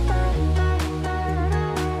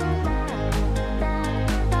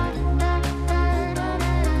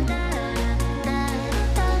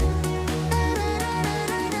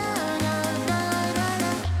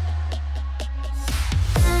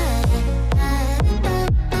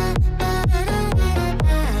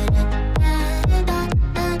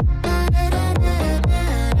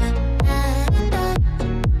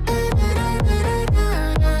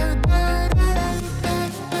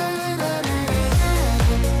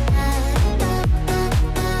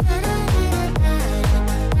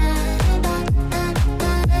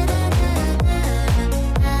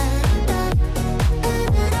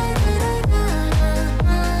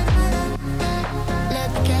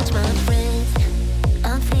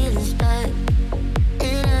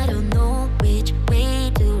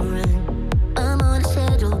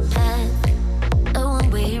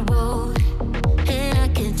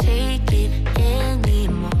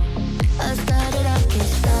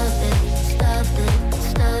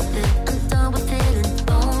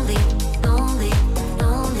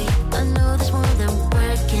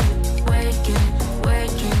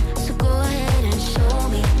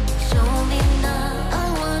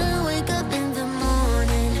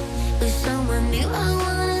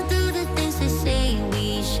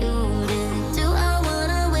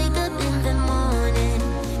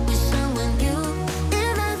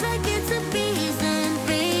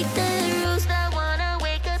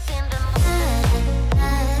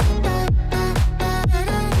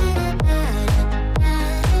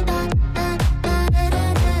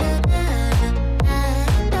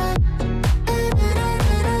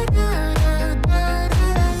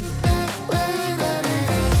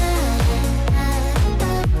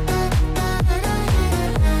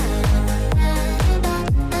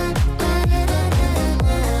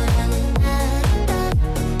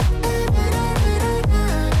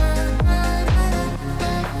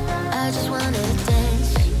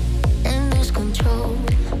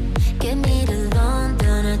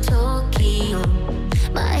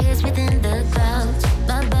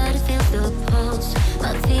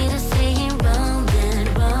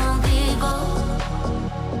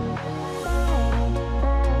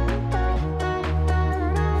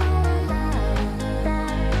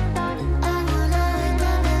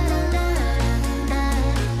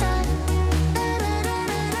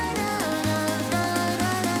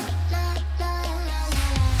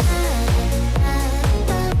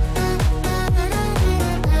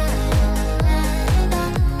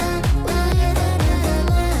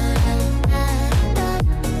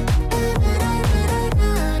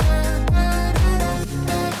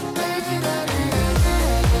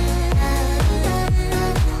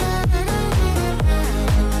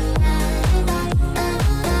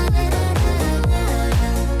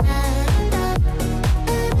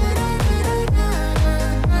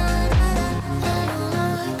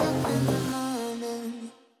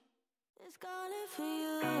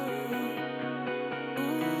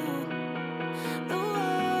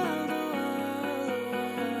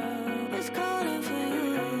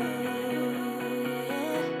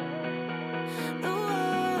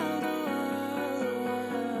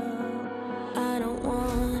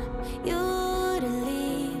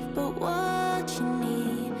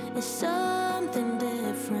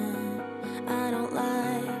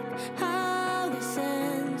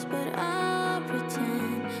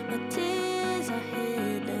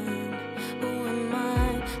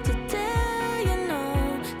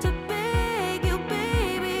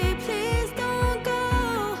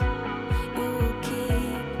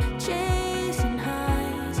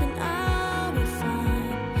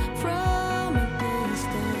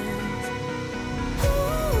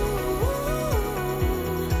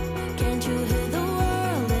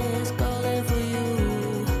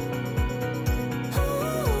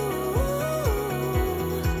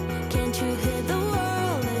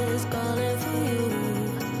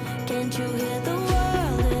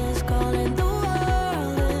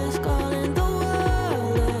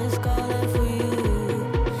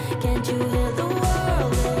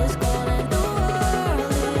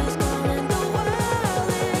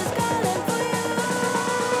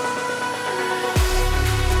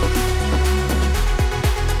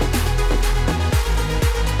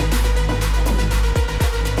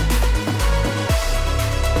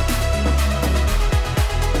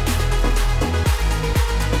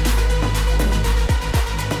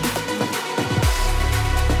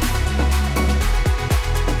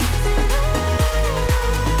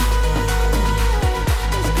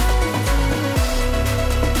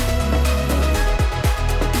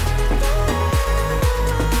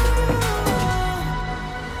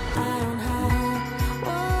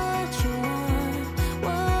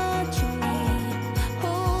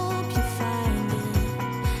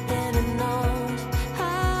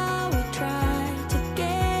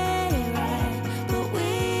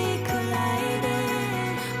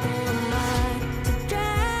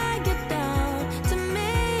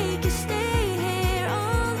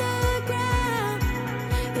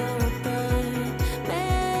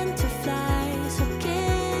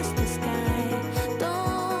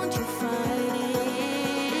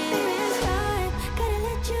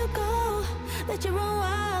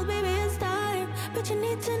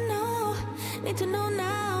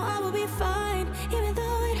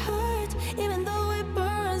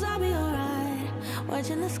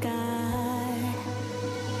 watching the sky.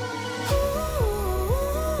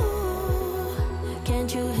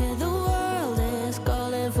 Can't you hear the world is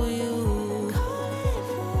calling for you?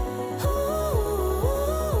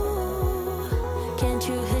 Can't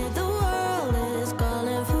you hear the world is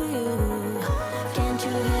calling for you? Can't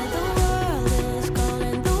you hear the world is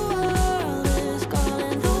calling? The world is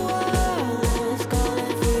calling. The world is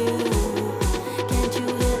calling for you. Can't you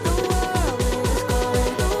hear the world is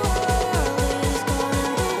calling? The world is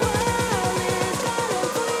calling. The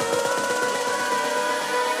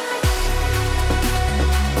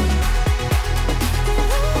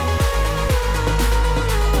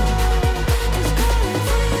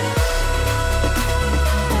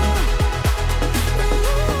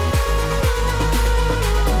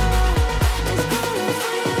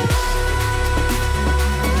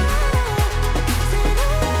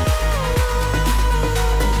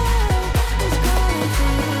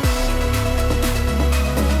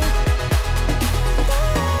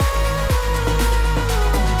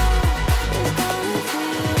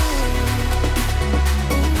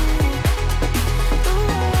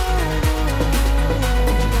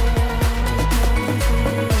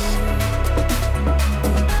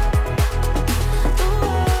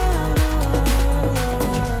world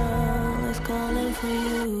is calling for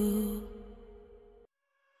you.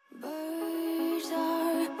 Birds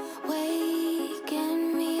are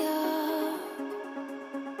waking me up.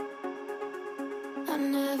 I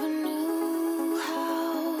never knew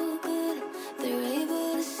how good they're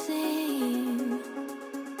able to sing.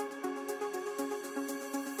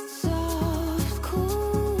 Soft,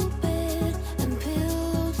 cool bed and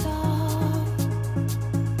pillow talk,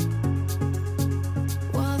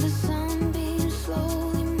 while the sunbeam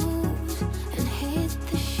slowly moves and hits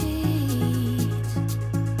the sheets.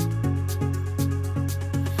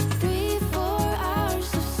 3-4 hours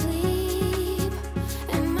of sleep,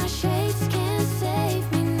 and my shades can't save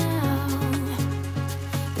me now.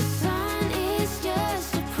 The sun is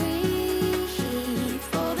just a preheat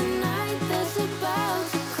for the night that's about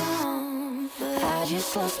to come. But I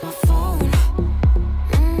just lost my phone,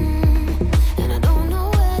 and I don't know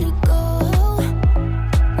where to go.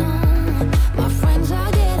 My friends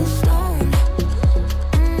are getting stoned,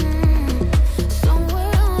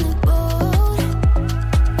 somewhere on a boat.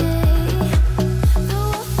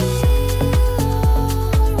 Though I feel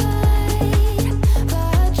alright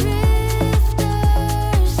by a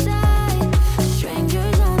drifter's side,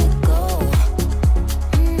 strangers on the go.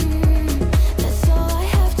 That's all I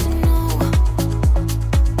have to know.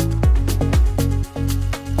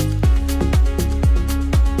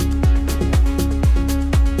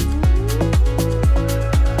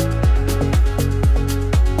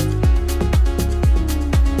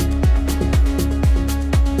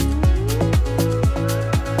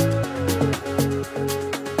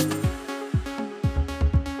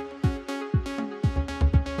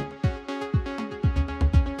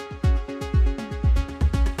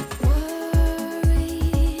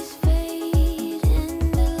 Worries fade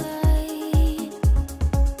in the light.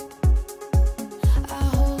 I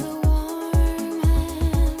hold a warm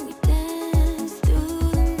hand, we dance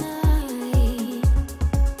through the night.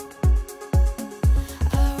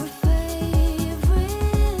 Our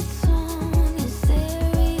favorite song is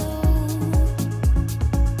stereo,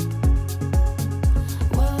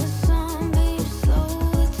 while the sunbeam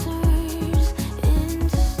slowly turns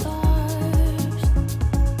into stars.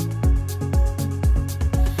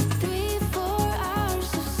 3-4 hours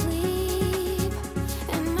of sleep,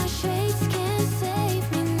 and my shades can't save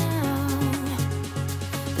me now.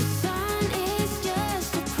 The sun is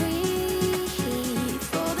just a preheat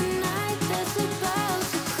for the night that's about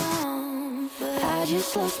to come. But I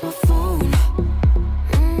just lost my phone,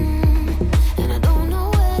 and I don't know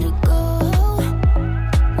where to go.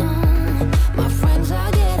 My friends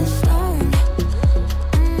are getting stoned,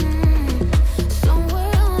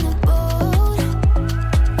 somewhere on a boat.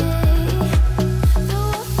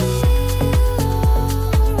 Though I feel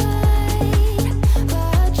alright by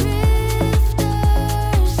a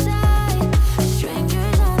drifter's side,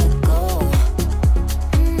 strangers on the go.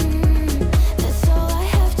 That's all I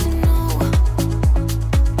have to know.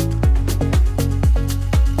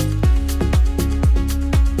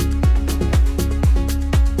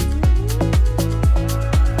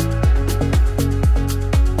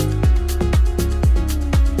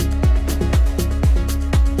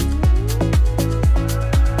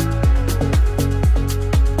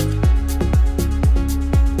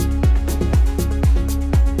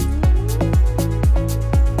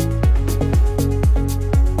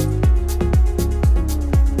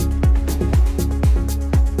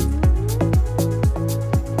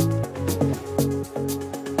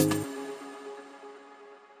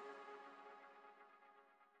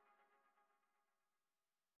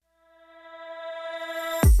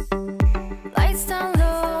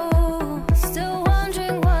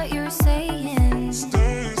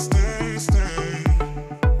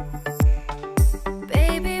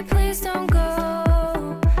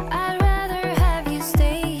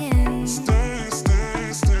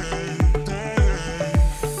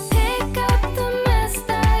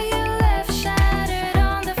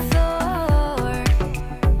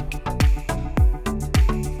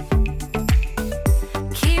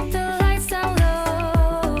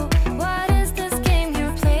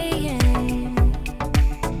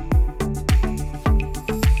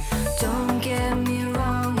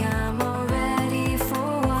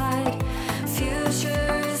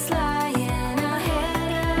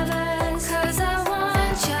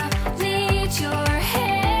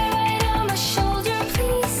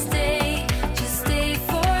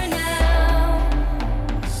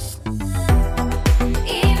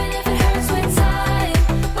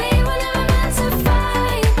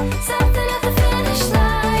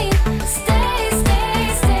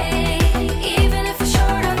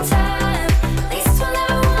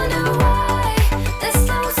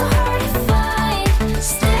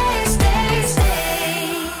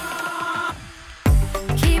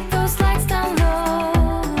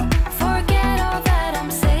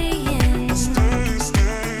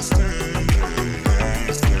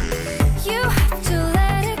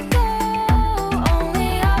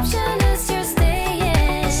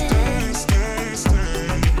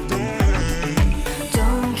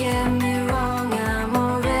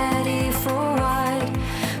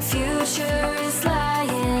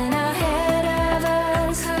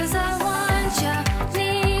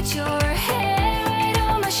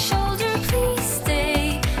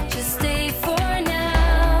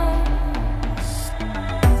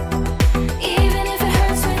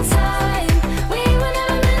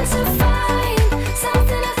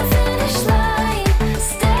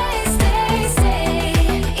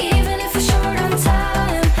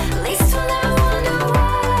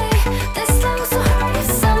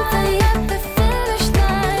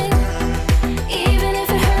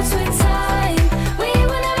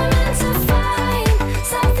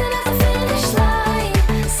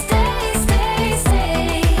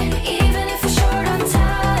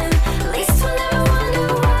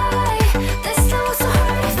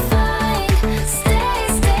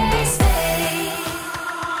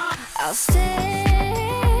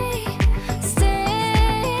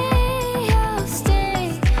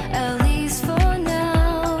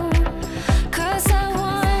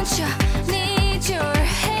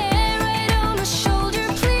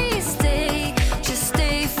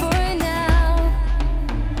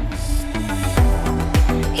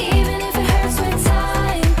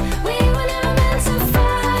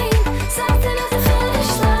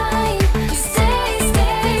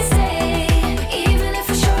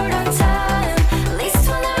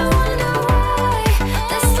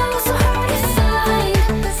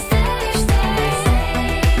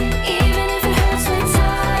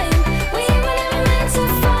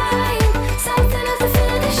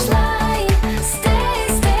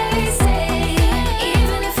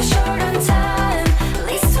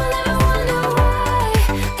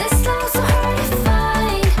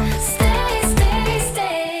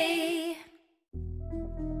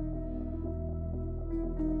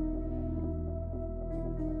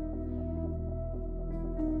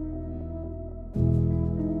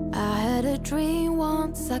 dream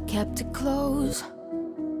once, I kept it close.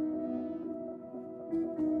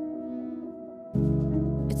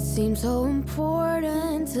 It seemed so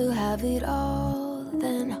important to have it all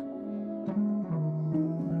then.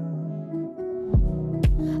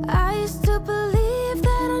 I used to believe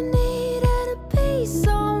that I needed to be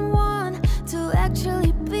someone to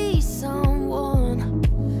actually be someone.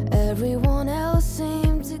 Everyone else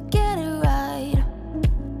seemed to get it right,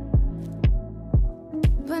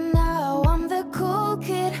 but now I'm the cool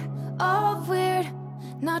kid, all weird,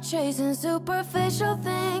 not chasing superficial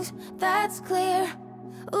things, that's clear.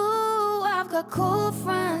 Ooh, I've got cool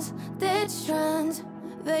friends, ditch trends,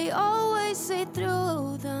 they always see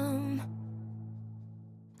through them.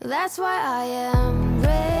 That's why I am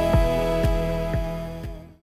ready.